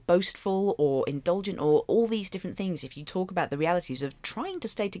privacy or boastful or indulgent or all these different things if you talk about the realities of trying to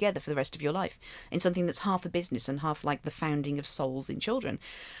stay together for the rest of your life in something that's half a business and half like the founding of souls in children.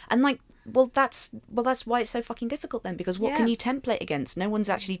 And that's why it's so fucking difficult then, because what can you template against? No one's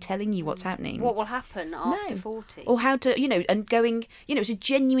actually telling you what's happening. What will happen after 40? Or how to, and going, it was a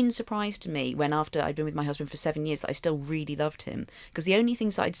genuine surprise to me when, after I'd been with my husband for 7 years, that I still really loved him, because the only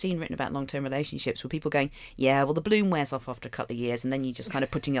things that I'd seen written about long-term relationships were people going, yeah, well, the bloom wears off after a couple of years and then you're just kind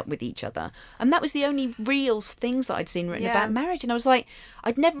of putting up with each other. And that was the only real things that I'd seen written about marriage. And I was like,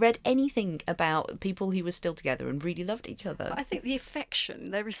 I'd never read anything about people who were still together and really loved each other. But I think the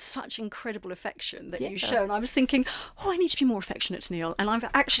affection, there is such incredible affection that you show. And I was thinking, I need to be more affectionate to Neil. And I've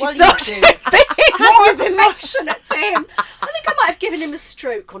actually started being more affectionate to him. I think I might have given him a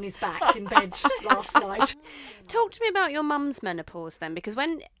stroke on his back in bed last night. Talk to me about your mum's menopause then, because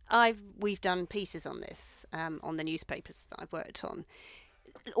when we've done pieces on this on the newspapers that I've worked on,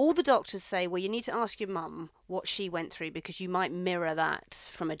 all the doctors say, well, you need to ask your mum what she went through, because you might mirror that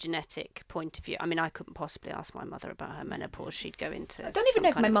from a genetic point of view. I mean, I couldn't possibly ask my mother about her menopause. She'd go into... I don't even know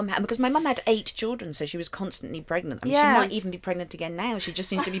if my mum had, because my mum had 8 children, so she was constantly pregnant. I mean, she might even be pregnant again now. She just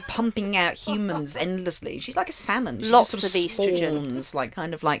seems to be pumping out humans endlessly. She's like a salmon. She Lots just of estrogen.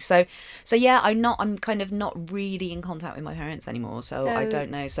 Spawns, so yeah, I'm kind of not really in contact with my parents anymore, so I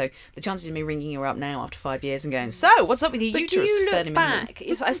don't know. So the chances of me ringing her up now after 5 years and going, so what's up with your uterus? Do you look back?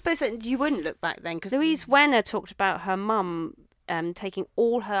 I suppose that you wouldn't look back then, because Louise Wenner talked about her mum taking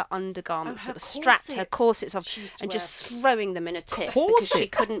all her undergarments that were strapped, her corsets off, and just throwing them in a tip because she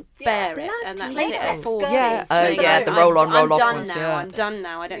couldn't bear it. And that's it at 40. Yeah. Oh, yeah, the roll-on, roll-off ones. I'm done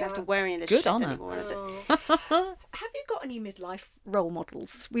now. I don't have to wear any of this shit anymore. Have you got any midlife role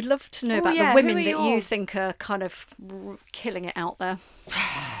models? We'd love to know about the women that you think are kind of killing it out there.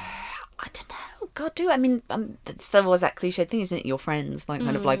 I don't know. God, I mean, there was that cliche thing, isn't it? Your friends, like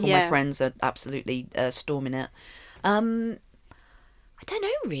kind of like all my friends are absolutely storming it. I don't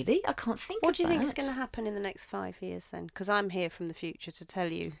know, really. I can't think of What do you think is going to happen in the next 5 years then? Because I'm here from the future to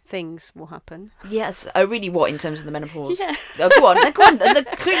tell you things will happen. Yes. Oh, really? What, in terms of the menopause? Yeah. Oh, go on.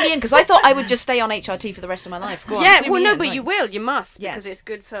 Clue me in, because I thought I would just stay on HRT for the rest of my life. Go on. Yeah, well, no, but you will. You must, because it's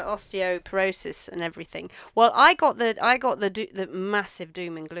good for osteoporosis and everything. Well, I got the massive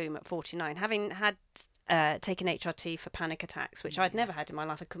doom and gloom at 49, having had taken HRT for panic attacks, which I'd never had in my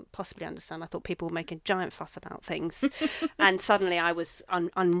life. I couldn't possibly understand. I thought people were making a giant fuss about things. And suddenly I was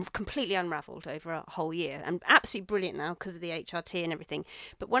completely unravelled over a whole year. And absolutely brilliant now because of the HRT and everything.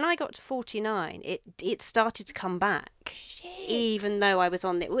 But when I got to 49, it started to come back. Shit. Even though I was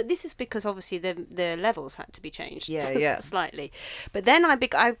on this is because obviously the levels had to be changed slightly. But then I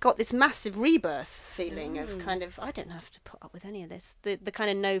got this massive rebirth feeling of kind of, I don't have to put up with any of this. The kind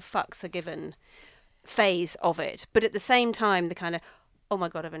of no fucks are given phase of it, but at the same time the kind of, oh my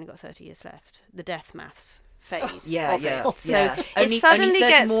god, I've only got 30 years left, the death maths phase of it. So only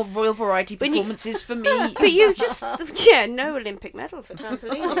 30 more Royal Variety performances for me. But you just no Olympic medal for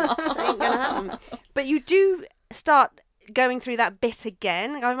trampoline. Ain't gonna happen. But you do start going through that bit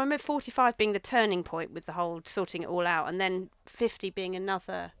again. I remember 45 being the turning point with the whole sorting it all out, and then 50 being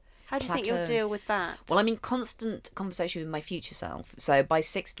another. How do you think you'll deal with that? Well, I'm in constant conversation with my future self. So by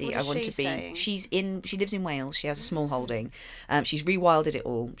 60, I want to be... Saying? She lives in Wales. She has a small holding. She's rewilded it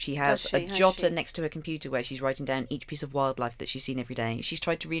all. She has a jotter next to her computer where she's writing down each piece of wildlife that she's seen every day. She's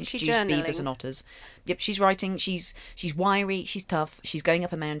tried to reintroduce beavers and otters. Yep, she's writing. She's wiry. She's tough. She's going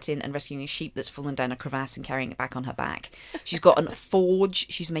up a mountain and rescuing a sheep that's fallen down a crevasse and carrying it back on her back. She's got a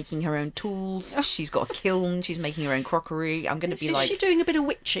forge. She's making her own tools. She's got a kiln. She's making her own crockery. I'm going to be like... Is she doing a bit of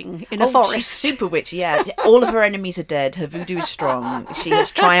witching in a forest? She's super witchy, yeah. All of her enemies are dead. Her voodoo is strong. She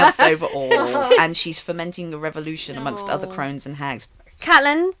has triumphed over all. And she's fermenting a revolution amongst other crones and hags.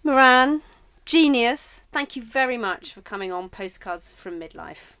 Caitlin Moran, genius. Thank you very much for coming on Postcards from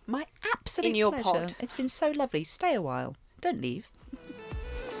Midlife. My absolute in your pleasure. Pod. It's been so lovely. Stay a while. Don't leave.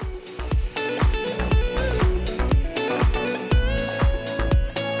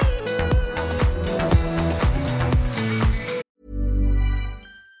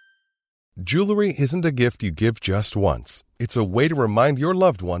 Jewelry isn't a gift you give just once. It's a way to remind your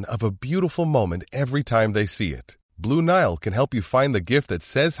loved one of a beautiful moment every time they see it. Blue Nile can help you find the gift that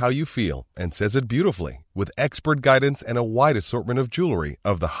says how you feel and says it beautifully, with expert guidance and a wide assortment of jewelry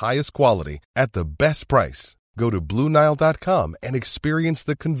of the highest quality at the best price. Go to BlueNile.com and experience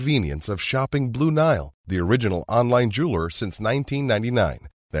the convenience of shopping Blue Nile, the original online jeweler since 1999.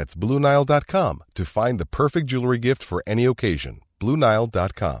 That's BlueNile.com to find the perfect jewelry gift for any occasion.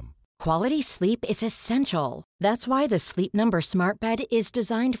 BlueNile.com. Quality sleep is essential. That's why the Sleep Number Smart Bed is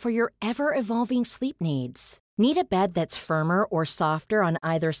designed for your ever-evolving sleep needs. Need a bed that's firmer or softer on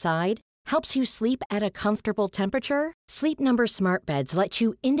either side? Helps you sleep at a comfortable temperature? Sleep Number Smart Beds let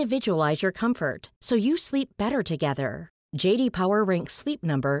you individualize your comfort, so you sleep better together. J.D. Power ranks Sleep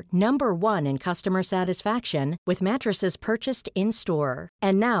Number number 1 in customer satisfaction with mattresses purchased in-store.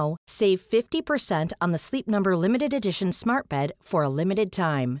 And now, save 50% on the Sleep Number Limited Edition Smart Bed for a limited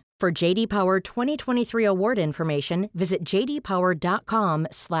time. For J.D. Power 2023 award information, visit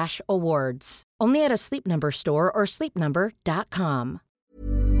jdpower.com/awards. Only at a Sleep Number store or sleepnumber.com.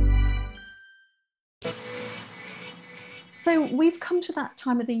 So we've come to that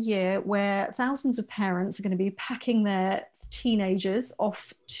time of the year where thousands of parents are going to be packing their teenagers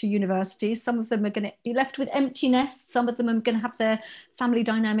off to university. Some of them are going to be left with empty nests. Some of them are going to have their family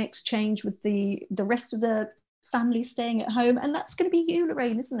dynamics change with the rest of the family staying at home, and that's going to be you,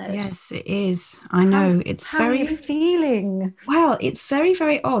 Lorraine, isn't it? Yes, it is. I know. How are you feeling? Well, it's very,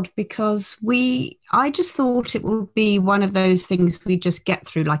 very odd because I just thought it would be one of those things we just get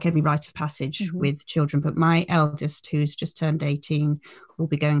through like every rite of passage with children. But my eldest, who's just turned 18, will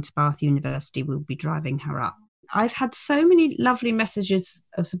be going to Bath University. We'll be driving her up. I've had so many lovely messages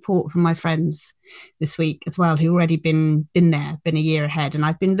of support from my friends this week as well, who already been a year ahead. And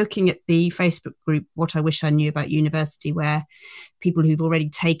I've been looking at the Facebook group, What I Wish I Knew About University, where people who've already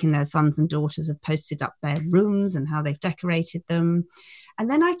taken their sons and daughters have posted up their rooms and how they've decorated them. And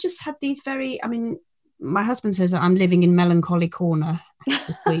then I've just had these my husband says that I'm living in melancholy corner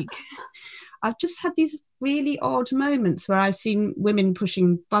this week. I've just had these really odd moments where I've seen women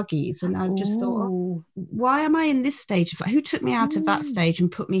pushing buggies, and I've just thought, why am I in this stage of life? Who took me out of that stage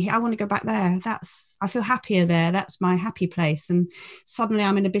and put me here? I want to go back there. I feel happier there. That's my happy place. And suddenly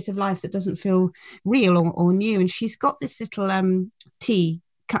I'm in a bit of life that doesn't feel real or new. And she's got this little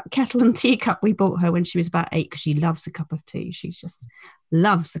kettle and teacup we bought her when she was about 8, because she loves a cup of tea. She just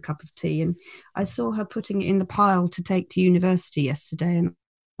loves a cup of tea. And I saw her putting it in the pile to take to university yesterday, and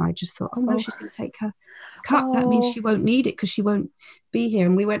I just thought, oh no, she's going to take her cup. That means she won't need it because she won't be here.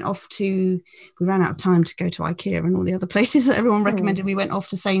 And we ran out of time to go to IKEA and all the other places that everyone recommended. We went off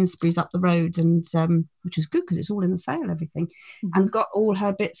to Sainsbury's up the road, and which was good because it's all in the sale, everything, and got all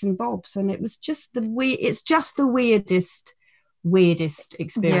her bits and bobs. And it was just it's just the weirdest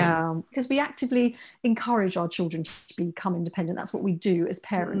experience. Yeah, because we actively encourage our children to become independent. That's what we do as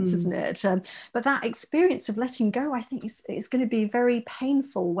parents, isn't it? But that experience of letting go, I think, is going to be very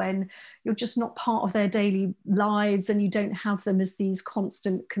painful when you're just not part of their daily lives and you don't have them as these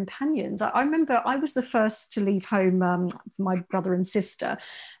constant companions. I remember I was the first to leave home for my brother and sister,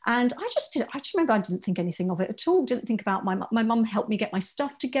 and I just remember I didn't think anything of it at all. Didn't think about my mum helped me get my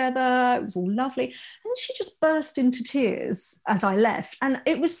stuff together. It was all lovely, and she just burst into tears as I left, and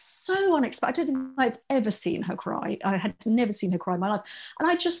it was so unexpected. I don't think I've ever seen her cry. I had never seen her cry in my life,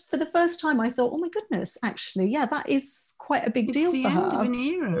 and I just, for the first time, I thought, oh my goodness, actually, yeah, that is quite a big deal for her. It's the end of an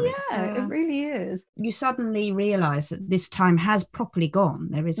era. Yeah, it really is. You suddenly realise that this time has properly gone.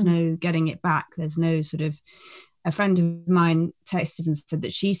 There is no getting it back. There's no sort of. A friend of mine texted and said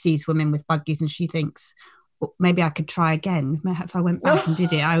that she sees women with buggies and she thinks, well, maybe I could try again. Perhaps I went back and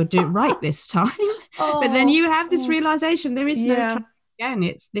did it, I would do it right this time. But then you have this realisation there is no try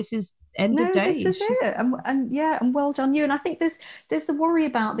again. This is end of days. This is it. And well done you. And I think there's the worry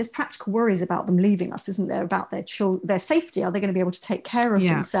about, there's practical worries about them leaving us, isn't there? About their safety. Are they going to be able to take care of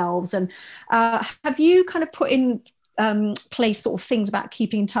themselves? And have you kind of put in place sort of things about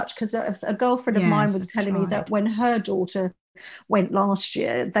keeping in touch? Because a girlfriend of mine was telling me that when her daughter went last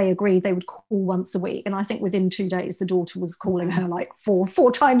year, they agreed they would call once a week, and I think within 2 days the daughter was calling her like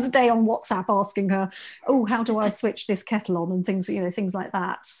four times a day on WhatsApp, asking her, oh, how do I switch this kettle on, and things like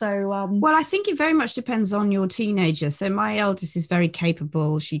that. So well, I think it very much depends on your teenager. So my eldest is very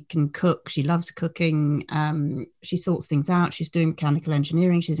capable. She can cook, she loves cooking, she sorts things out, she's doing mechanical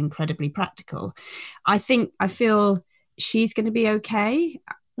engineering, she's incredibly practical. I feel she's going to be okay.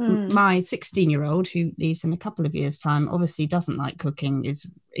 My 16-year-old, who leaves in a couple of years' time, obviously doesn't like cooking, is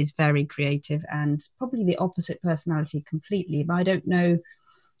very creative and probably the opposite personality completely. But I don't know.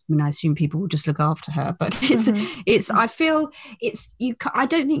 I mean, I assume people will just look after her, but I feel I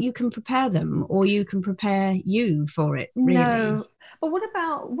don't think you can prepare them, or you can prepare you for it, really. No. But what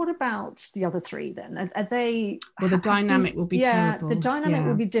about the other three then? Are they? Well, the dynamic will be terrible. The dynamic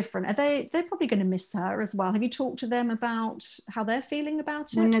will be different. They're probably going to miss her as well. Have you talked to them about how they're feeling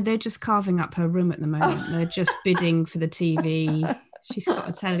about it? Well, no, they're just carving up her room at the moment. They're just bidding for the TV. She's got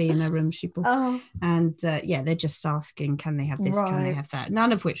a telly in her room she bought. And they're just asking, can they have this, can they have that?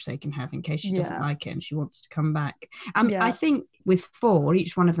 None of which they can have in case she doesn't like it and she wants to come back. I think with 4,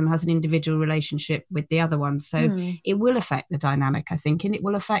 each one of them has an individual relationship with the other one, so it will affect the dynamic, I think, and it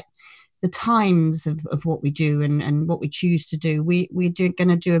will affect the times of what we do and what we choose to do. We're going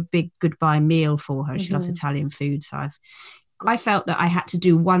to do a big goodbye meal for her. She loves Italian food, so I felt that I had to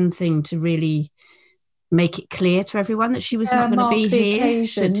do one thing to really make it clear to everyone that she was not going to be here,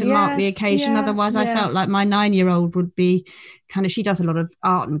 to mark the occasion. Otherwise I felt like my 9-year-old would be kind of, she does a lot of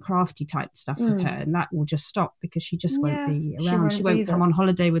art and crafty type stuff with her, and that will just stop because she just won't be around. She won't come on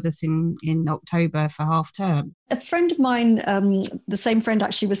holiday with us in October for half term. A friend of mine, the same friend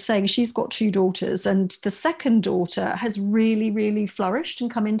actually, was saying she's got 2 daughters, and the second daughter has really, really flourished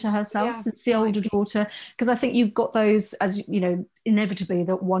and come into herself since the older daughter, because I think you've got those, as you know, inevitably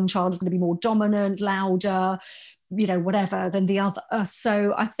that one child is going to be more dominant, louder, whatever than the other.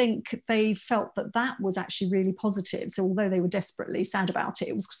 So I think they felt that was actually really positive. So although they were desperately sad about it,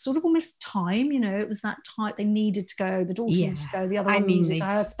 it was sort of almost time, it was that time they needed to go, the daughter needed to go, the other one needed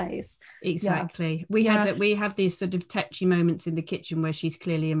her space. Exactly. Yeah. We have these sort of touchy moments in the kitchen where she's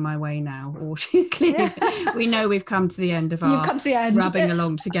clearly in my way now, or she's clearly, we know we've come to the end of our rubbing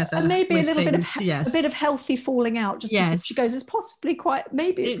along together. And maybe a little bit of healthy falling out, just because she goes, it's possibly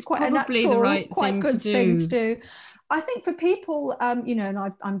it's quite a natural, quite good thing to do. I think for people, and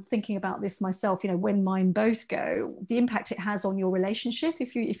I'm thinking about this myself, when mine both go, the impact it has on your relationship,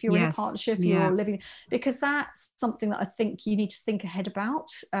 if you're in a partnership, you're living, because that's something that I think you need to think ahead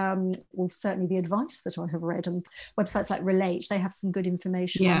about. Well, certainly the advice that I have read on websites like Relate, they have some good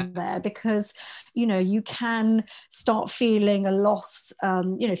information on there, because, you can start feeling a loss,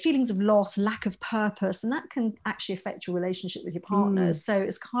 feelings of loss, lack of purpose, and that can actually affect your relationship with your partner. So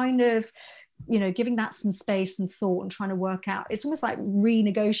it's kind of, giving that some space and thought and trying to work out, it's almost like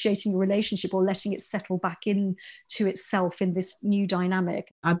renegotiating a relationship or letting it settle back into itself in this new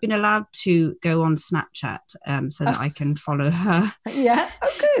dynamic. I've been allowed to go on Snapchat so that I can follow her. Yeah,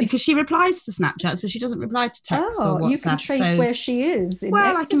 good. Because she replies to Snapchats, but she doesn't reply to text or WhatsApp. You can trace where she is in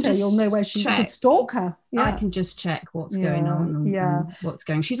Exeter. I can just you'll know where she can stalk her. Yeah. I can just check what's going on and what's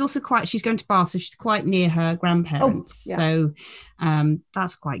going. She's also she's going to Bath, so she's quite near her grandparents. So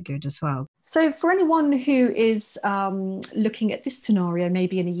that's quite good as well. So for anyone who is looking at this scenario,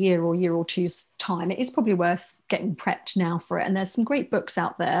 maybe in a year or two's time, it is probably worth getting prepped now for it. And there's some great books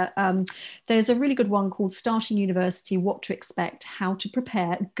out there. There's a really good one called Starting University, What to Expect, How to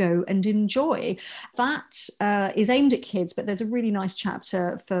Prepare, Go and Enjoy. That is aimed at kids, but there's a really nice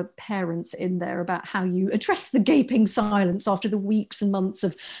chapter for parents in there about how you address the gaping silence after the weeks and months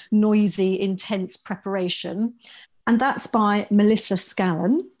of noisy, intense preparation. And that's by Melissa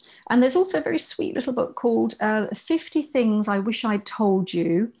Scallon. And there's also a very sweet little book called 50 Things I Wish I'd Told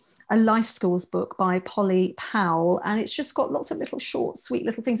You, a life skills book by Polly Powell. And it's just got lots of little short, sweet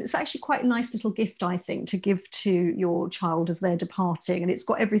little things. It's actually quite a nice little gift, I think, to give to your child as they're departing. And it's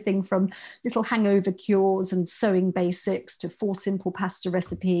got everything from little hangover cures and sewing basics to 4 simple pasta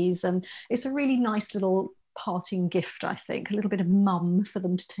recipes. And it's a really nice little parting gift, I think, a little bit of mum for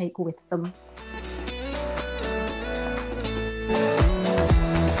them to take with them.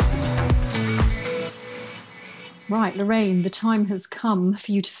 Right, Lorraine, the time has come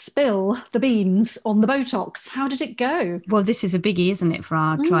for you to spill the beans on the Botox. How did it go? Well, this is a biggie, isn't it, for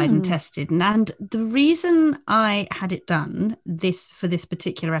our tried and tested? And the reason I had it done for this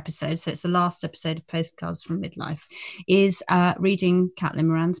particular episode, so it's the last episode of Postcards from Midlife, is reading Caitlin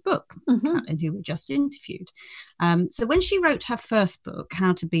Moran's book, Caitlin, who we just interviewed. So when she wrote her first book,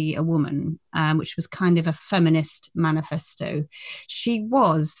 How to Be a Woman, which was kind of a feminist manifesto, she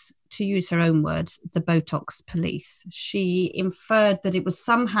was, to use her own words, the Botox police. She inferred that it was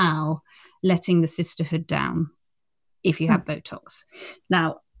somehow letting the sisterhood down if you have Botox.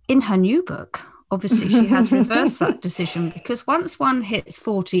 Now, in her new book, obviously she has reversed that decision, because once one hits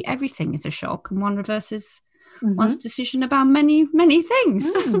 40, everything is a shock, and one reverses one's decision about many, many things,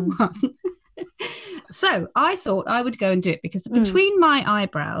 doesn't one? So I thought I would go and do it, because between my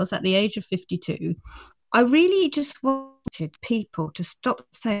eyebrows at the age of 52, I really just wanted people to stop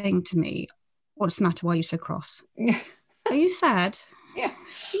saying to me, "What's the matter? Why are you so cross? Are you sad? Yeah.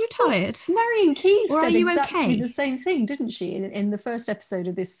 Are you tired?" Marion Keyes said exactly okay? The same thing, didn't she, in the first episode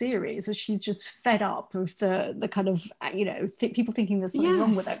of this series, where she's just fed up with the kind of, people thinking there's something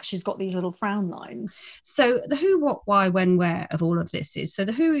wrong with her because she's got these little frown lines. So the who, what, why, when, where of all of this is, so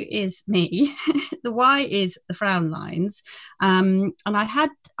the who is me, the why is the frown lines. And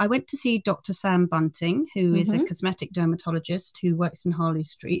I went to see Dr. Sam Bunting, who is a cosmetic dermatologist who works in Harley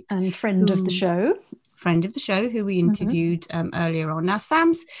Street. And friend of the show, who we interviewed earlier on. Now,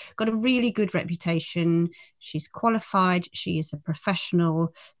 Sam's got a really good reputation. She's qualified. She is a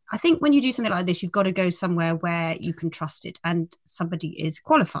professional. I think when you do something like this, you've got to go somewhere where you can trust it and somebody is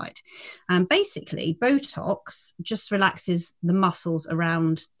qualified. Basically, Botox just relaxes the muscles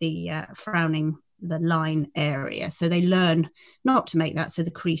around the the line area. So they learn not to make that, so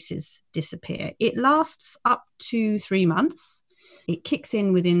the creases disappear. It lasts up to 3 months. It kicks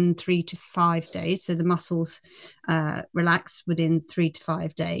in within 3 to 5 days. So the muscles relax within 3 to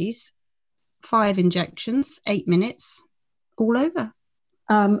 5 days. 5 injections, 8 minutes, all over.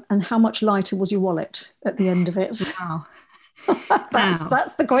 And how much lighter was your wallet at the end of it? Wow.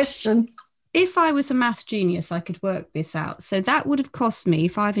 That's the question. If I was a math genius, I could work this out. So that would have cost me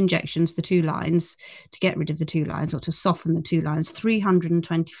 5 injections, the 2 lines, to get rid of the 2 lines or to soften the 2 lines,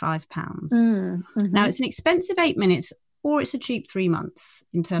 £325. Now, it's an expensive 8 minutes or it's a cheap 3 months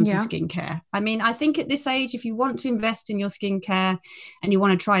in terms of skincare. I mean, I think at this age, if you want to invest in your skincare and you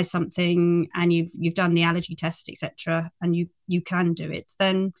want to try something and you've done the allergy test, etc., and you can do it,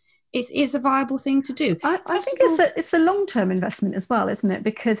 then it's a viable thing to do. I think it's a long-term investment as well, isn't it?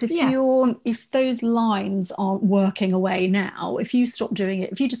 Because if those lines aren't working away now, if you stop doing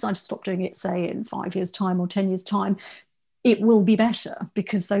it, if you decide to stop doing it, say in 5 years' time or 10 years' time, it will be better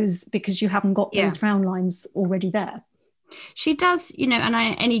because you haven't got those frown lines already there. She does, and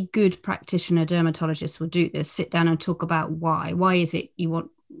any good practitioner, dermatologist will do this, sit down and talk about why is it you want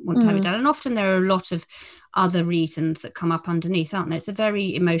to have it done. And often there are a lot of other reasons that come up underneath, aren't there? It's a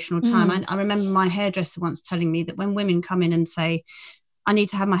very emotional time. I remember my hairdresser once telling me that when women come in and say, I need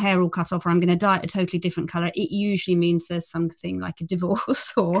to have my hair all cut off or I'm going to dye it a totally different colour, it usually means there's something like a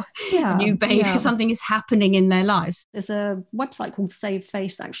divorce or a new baby, something is happening in their lives. There's a website called Save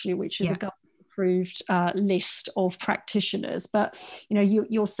Face, actually, which is a approved list of practitioners. But,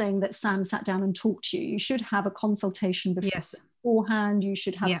 you're saying that Sam sat down and talked to you. You should have a consultation beforehand. You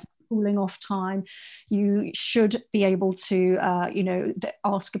should have some cooling off time. You should be able to,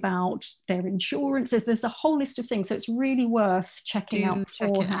 ask about their insurances. There's a whole list of things. So it's really worth checking out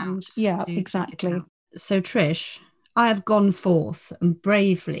beforehand. Yeah, exactly. So Trish, I have gone forth and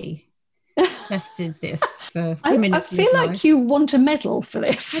bravely tested this for women. I feel like you want a medal for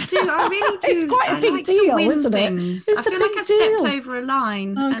this. I do. I really do. It's quite a big deal, isn't it? I feel like I stepped over a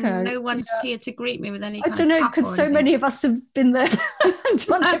line, and no one's here to greet me with any. I don't know, because so many of us have been there and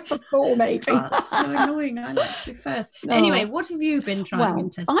done it before. Maybe that's so annoying. I like to be first. Anyway, what have you been trying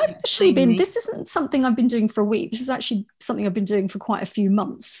and testing? I've actually been. This isn't something I've been doing for a week. This is actually something I've been doing for quite a few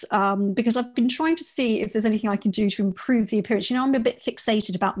months, because I've been trying to see if there's anything I can do to improve the appearance. I'm a bit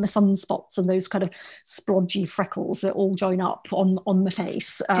fixated about my sunspots and those kind of splodgy freckles that all join up on the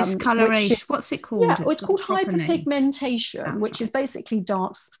face. Discoloration. What's it called? It's called hyperpigmentation, which is basically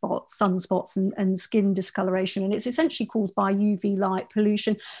dark spots, sunspots and skin discoloration. And it's essentially caused by UV light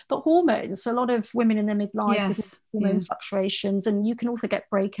pollution, but hormones. So a lot of women in their midlife, hormone fluctuations, and you can also get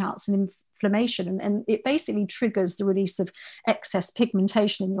breakouts and inflammation, and it basically triggers the release of excess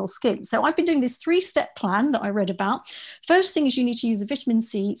pigmentation in your skin. So I've been doing this 3-step plan that I read about. First thing is you need to use a vitamin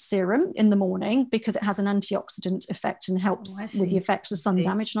C serum in the morning because it has an antioxidant effect and helps with the effects of sun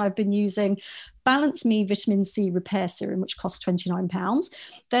damage. And I've been using Balance Me Vitamin C Repair Serum, which costs £29.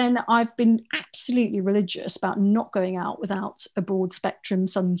 Then I've been absolutely religious about not going out without a broad spectrum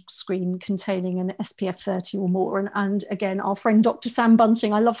sunscreen containing an SPF 30 or more. And again, our friend Dr. Sam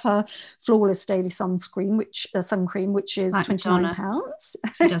Bunting, I love her Flawless Daily Sunscreen, which is £29.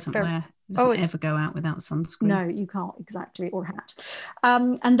 She doesn't ever go out without sunscreen. No, you can't, exactly, or hat.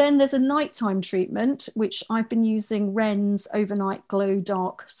 And then there's a nighttime treatment, which I've been using Ren's Overnight Glow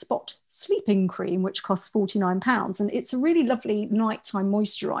Dark Spot Sleeping Cream, which costs £49. And it's a really lovely nighttime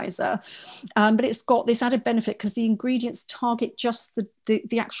moisturizer, but it's got this added benefit because the ingredients target just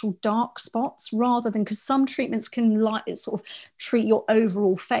the actual dark spots rather than, because some treatments can sort of treat your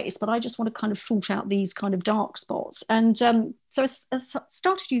overall face, but I just want to kind of sort out these kind of dark spots. And so I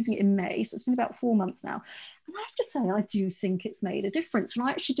started using it in May, so it's been about 4 months now. And I have to say, I do think it's made a difference. And I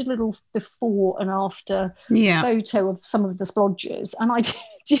actually did a little before and after photo of some of the splodges. And I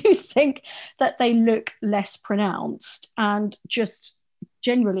do think that they look less pronounced, and just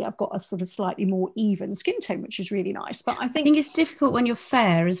generally I've got a sort of slightly more even skin tone, which is really nice. But I think it's difficult when you're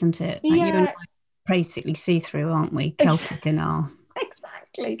fair, isn't it? Like you and I basically see-through, aren't we? Celtic in our...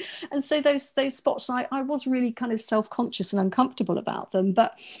 Exactly. And so those spots, I was really kind of self-conscious and uncomfortable about them.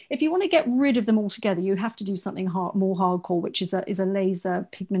 But if you want to get rid of them altogether, you have to do something more hardcore, which is a laser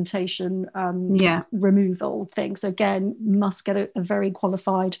pigmentation removal thing. So again, must get a very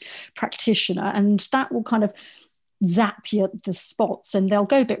qualified practitioner, and that will kind of zap the spots, and they'll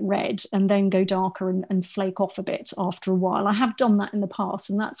go a bit red and then go darker and flake off a bit after a while. I have done that in the past,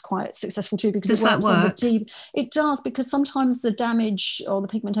 and that's quite successful too, because does that work? It does, because sometimes the damage or the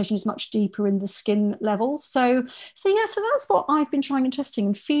pigmentation is much deeper in the skin level. So that's what I've been trying and testing,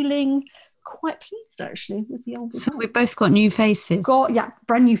 and feeling quite pleased actually with the old. So we've both got new faces.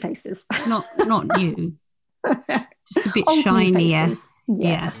 Brand new faces. Not you. Just a bit shinier.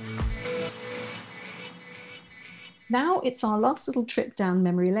 Yeah. Now it's our last little trip down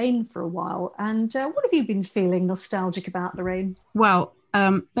memory lane for a while. And what have you been feeling nostalgic about, Lorraine? Well,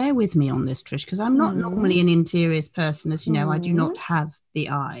 bear with me on this, Trish, because I'm not normally an interiors person. As you know, I do not have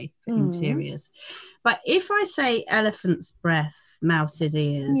the eye for interiors. But if I say elephant's breath, mouse's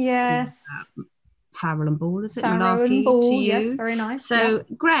ears, Farrell and Ball, is it? Farrell and Ball, to you. Yes, very nice. So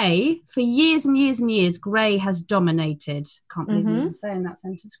grey, for years and years and years, grey has dominated. Can't believe I'm even saying that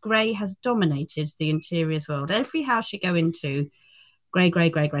sentence. Grey has dominated the interiors world. Every house you go into, grey, grey,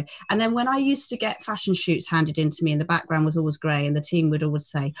 grey, grey. And then when I used to get fashion shoots handed into me and the background was always grey, and the team would always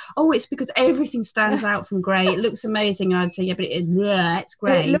say, oh, it's because everything stands out from grey. It looks amazing. And I'd say, yeah, but it's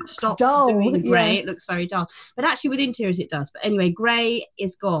grey. It looks Stop dull. doing grey. Yes. It looks very dull. But actually with interiors it does. But anyway, grey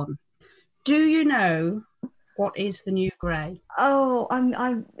is gone. Do you know what is the new grey? Oh,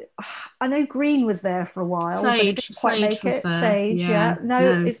 I know green was there for a while. Sage. But it didn't quite make it. There. Sage, yeah.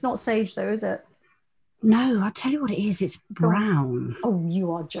 No, it's not sage though, is it? No, I'll tell you what it is. It's brown. Oh,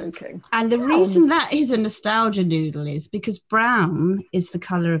 you are joking. And the reason that is a nostalgia noodle is because brown is the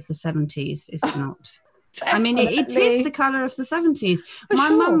colour of the 70s, is it not? I mean, it is the colour of the 70s. My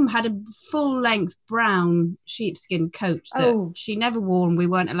mum had a full-length brown sheepskin coat that she never wore and we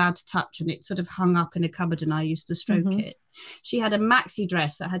weren't allowed to touch, and it sort of hung up in a cupboard and I used to stroke it. She had a maxi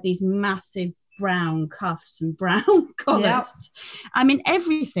dress that had these massive brown cuffs and brown collars. Yep. I mean,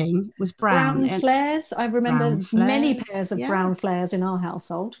 everything was brown. Brown flares. I remember many pairs of brown flares in our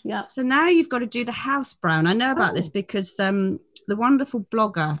household. Yeah. So now you've got to do the house brown. I know about this because the wonderful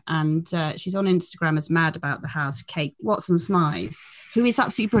blogger, and she's on Instagram as mad about the house, Kate Watson-Smythe, who is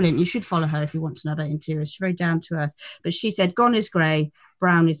absolutely brilliant. You should follow her if you want to know about interiors. She's very down to earth. But she said, gone is grey,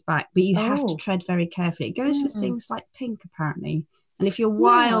 brown is back. But you have to tread very carefully. It goes with things like pink, apparently. And if you're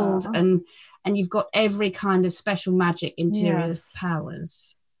wild and you've got every kind of special magic interior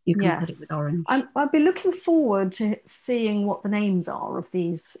powers, you can put it with orange. I'd be looking forward to seeing what the names are of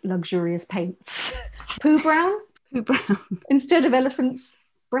these luxurious paints. Pooh Brown? Pooh Brown. Instead of elephant's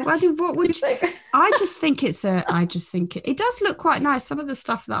breath. What would you think? I just think it does look quite nice. Some of the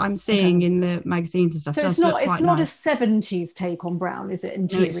stuff that I'm seeing in the magazines and stuff so does look quite nice. It's not a 70s take on brown, is it?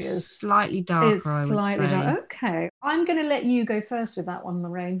 Interiors? No, it's slightly darker, I would say. Dark. Okay. I'm going to let you go first with that one,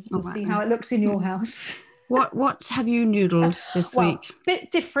 Lorraine. We'll see how it looks in your house. What have you noodled this week?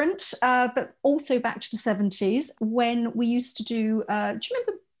 Bit different, but also back to the 70s when we used to do, do you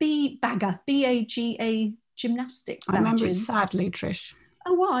remember BAGA gymnastics badges? I remember it sadly, Trish.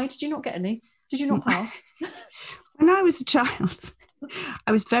 Oh, why? Did you not get any? Did you not pass? When I was a child,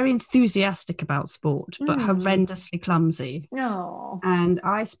 I was very enthusiastic about sport, but horrendously clumsy. Oh. And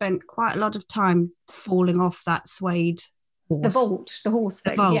I spent quite a lot of time falling off that suede horse. The horse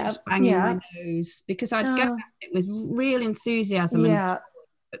thing. Banging my nose, because I'd go at it with real enthusiasm and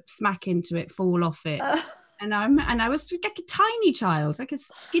smack into it, fall off it. And I was like a tiny child, like a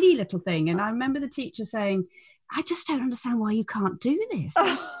skinny little thing. And I remember the teacher saying, I just don't understand why you can't do this.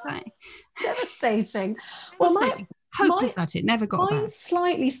 Devastating. Hopeless at it, never got back. Mine's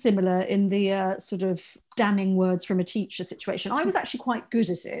slightly similar in the sort of damning words from a teacher situation. I was actually quite good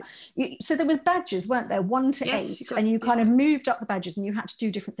at it. So there was badges, weren't there? 1 to 8. And you kind of moved up the badges and you had to do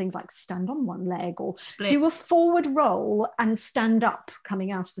different things like stand on one leg or do a forward roll and stand up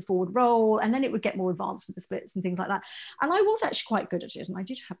coming out of the forward roll. And then it would get more advanced with the splits and things like that. And I was actually quite good at it. And I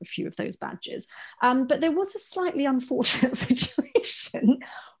did have a few of those badges. But there was a slightly unfortunate situation.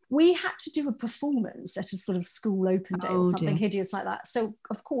 We had to do a performance at a sort of school open day or something hideous like that. So,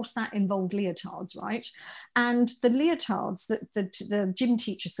 of course, that involved leotards, right? And the leotards that the gym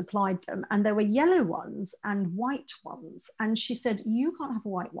teacher supplied them, and there were yellow ones and white ones. And she said, you can't have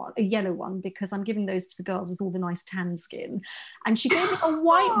a yellow one, because I'm giving those to the girls with all the nice tan skin. And she gave me a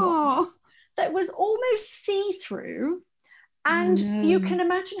white one that was almost see-through. And you can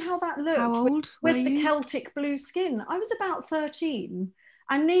imagine how that looked. How old with the Celtic blue skin. I was about 13.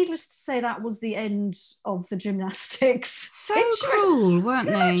 And needless to say, that was the end of the gymnastics. So cruel, weren't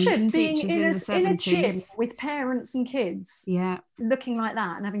they? Imagine being in a gym with parents and kids, looking like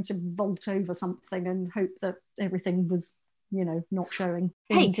that and having to vault over something and hope that everything was, not showing.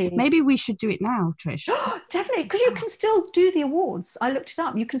 Hey, maybe we should do it now, Trish. Definitely, because you can still do the awards. I looked it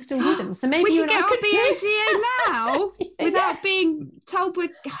up. You can still do them. So maybe we should get on BAGA now without being told we're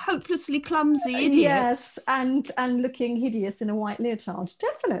hopelessly clumsy idiots. Yes, and looking hideous in a white leotard.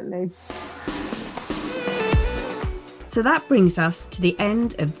 Definitely. So that brings us to the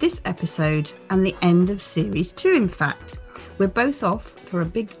end of this episode and the end of series 2, in fact. We're both off for a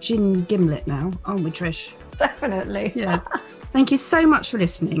big gin gimlet now, aren't we, Trish? Definitely. Yeah. Thank you so much for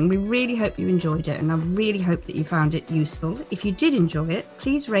listening. We really hope you enjoyed it, and I really hope that you found it useful. If you did enjoy it,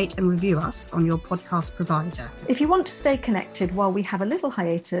 please rate and review us on your podcast provider. If you want to stay connected while we have a little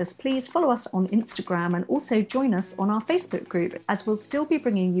hiatus, please follow us on Instagram and also join us on our Facebook group, as we'll still be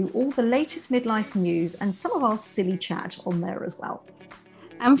bringing you all the latest midlife news and some of our silly chat on there as well.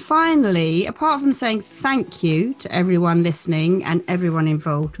 And finally, apart from saying thank you to everyone listening and everyone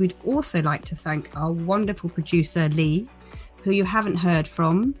involved, we'd also like to thank our wonderful producer, Lee, who you haven't heard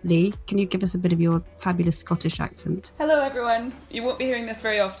from. Lee, can you give us a bit of your fabulous Scottish accent? Hello, everyone. You won't be hearing this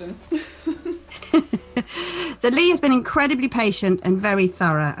very often. So Lee has been incredibly patient and very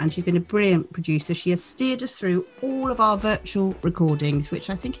thorough, and she's been a brilliant producer. She has steered us through all of our virtual recordings, which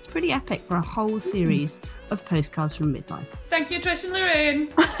I think is pretty epic for a whole series of Postcards from Midlife. Thank you, Trish and Lorraine.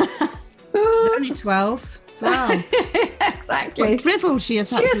 She's only 12 as well. Exactly. What drivel she has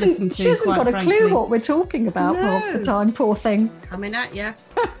had to listen to. She hasn't got a frankly. clue what we're talking about half the time, poor thing. Coming at you.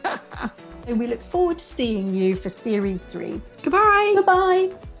 So we look forward to seeing you for Series 3. Goodbye. Goodbye.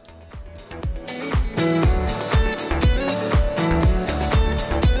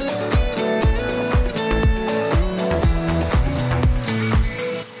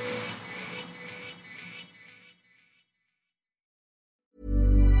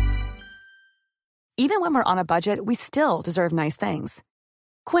 Even when we're on a budget, we still deserve nice things.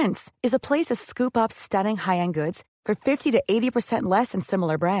 Quince is a place to scoop up stunning high-end goods for 50 to 80% less than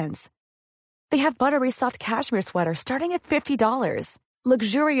similar brands. They have buttery soft cashmere sweaters starting at $50,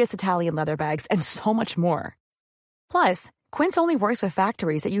 luxurious Italian leather bags, and so much more. Plus, Quince only works with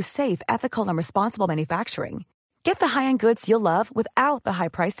factories that use safe, ethical, and responsible manufacturing. Get the high-end goods you'll love without the high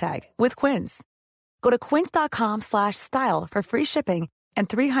price tag with Quince. Go to quince.com/style for free shipping and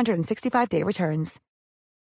 365-day returns.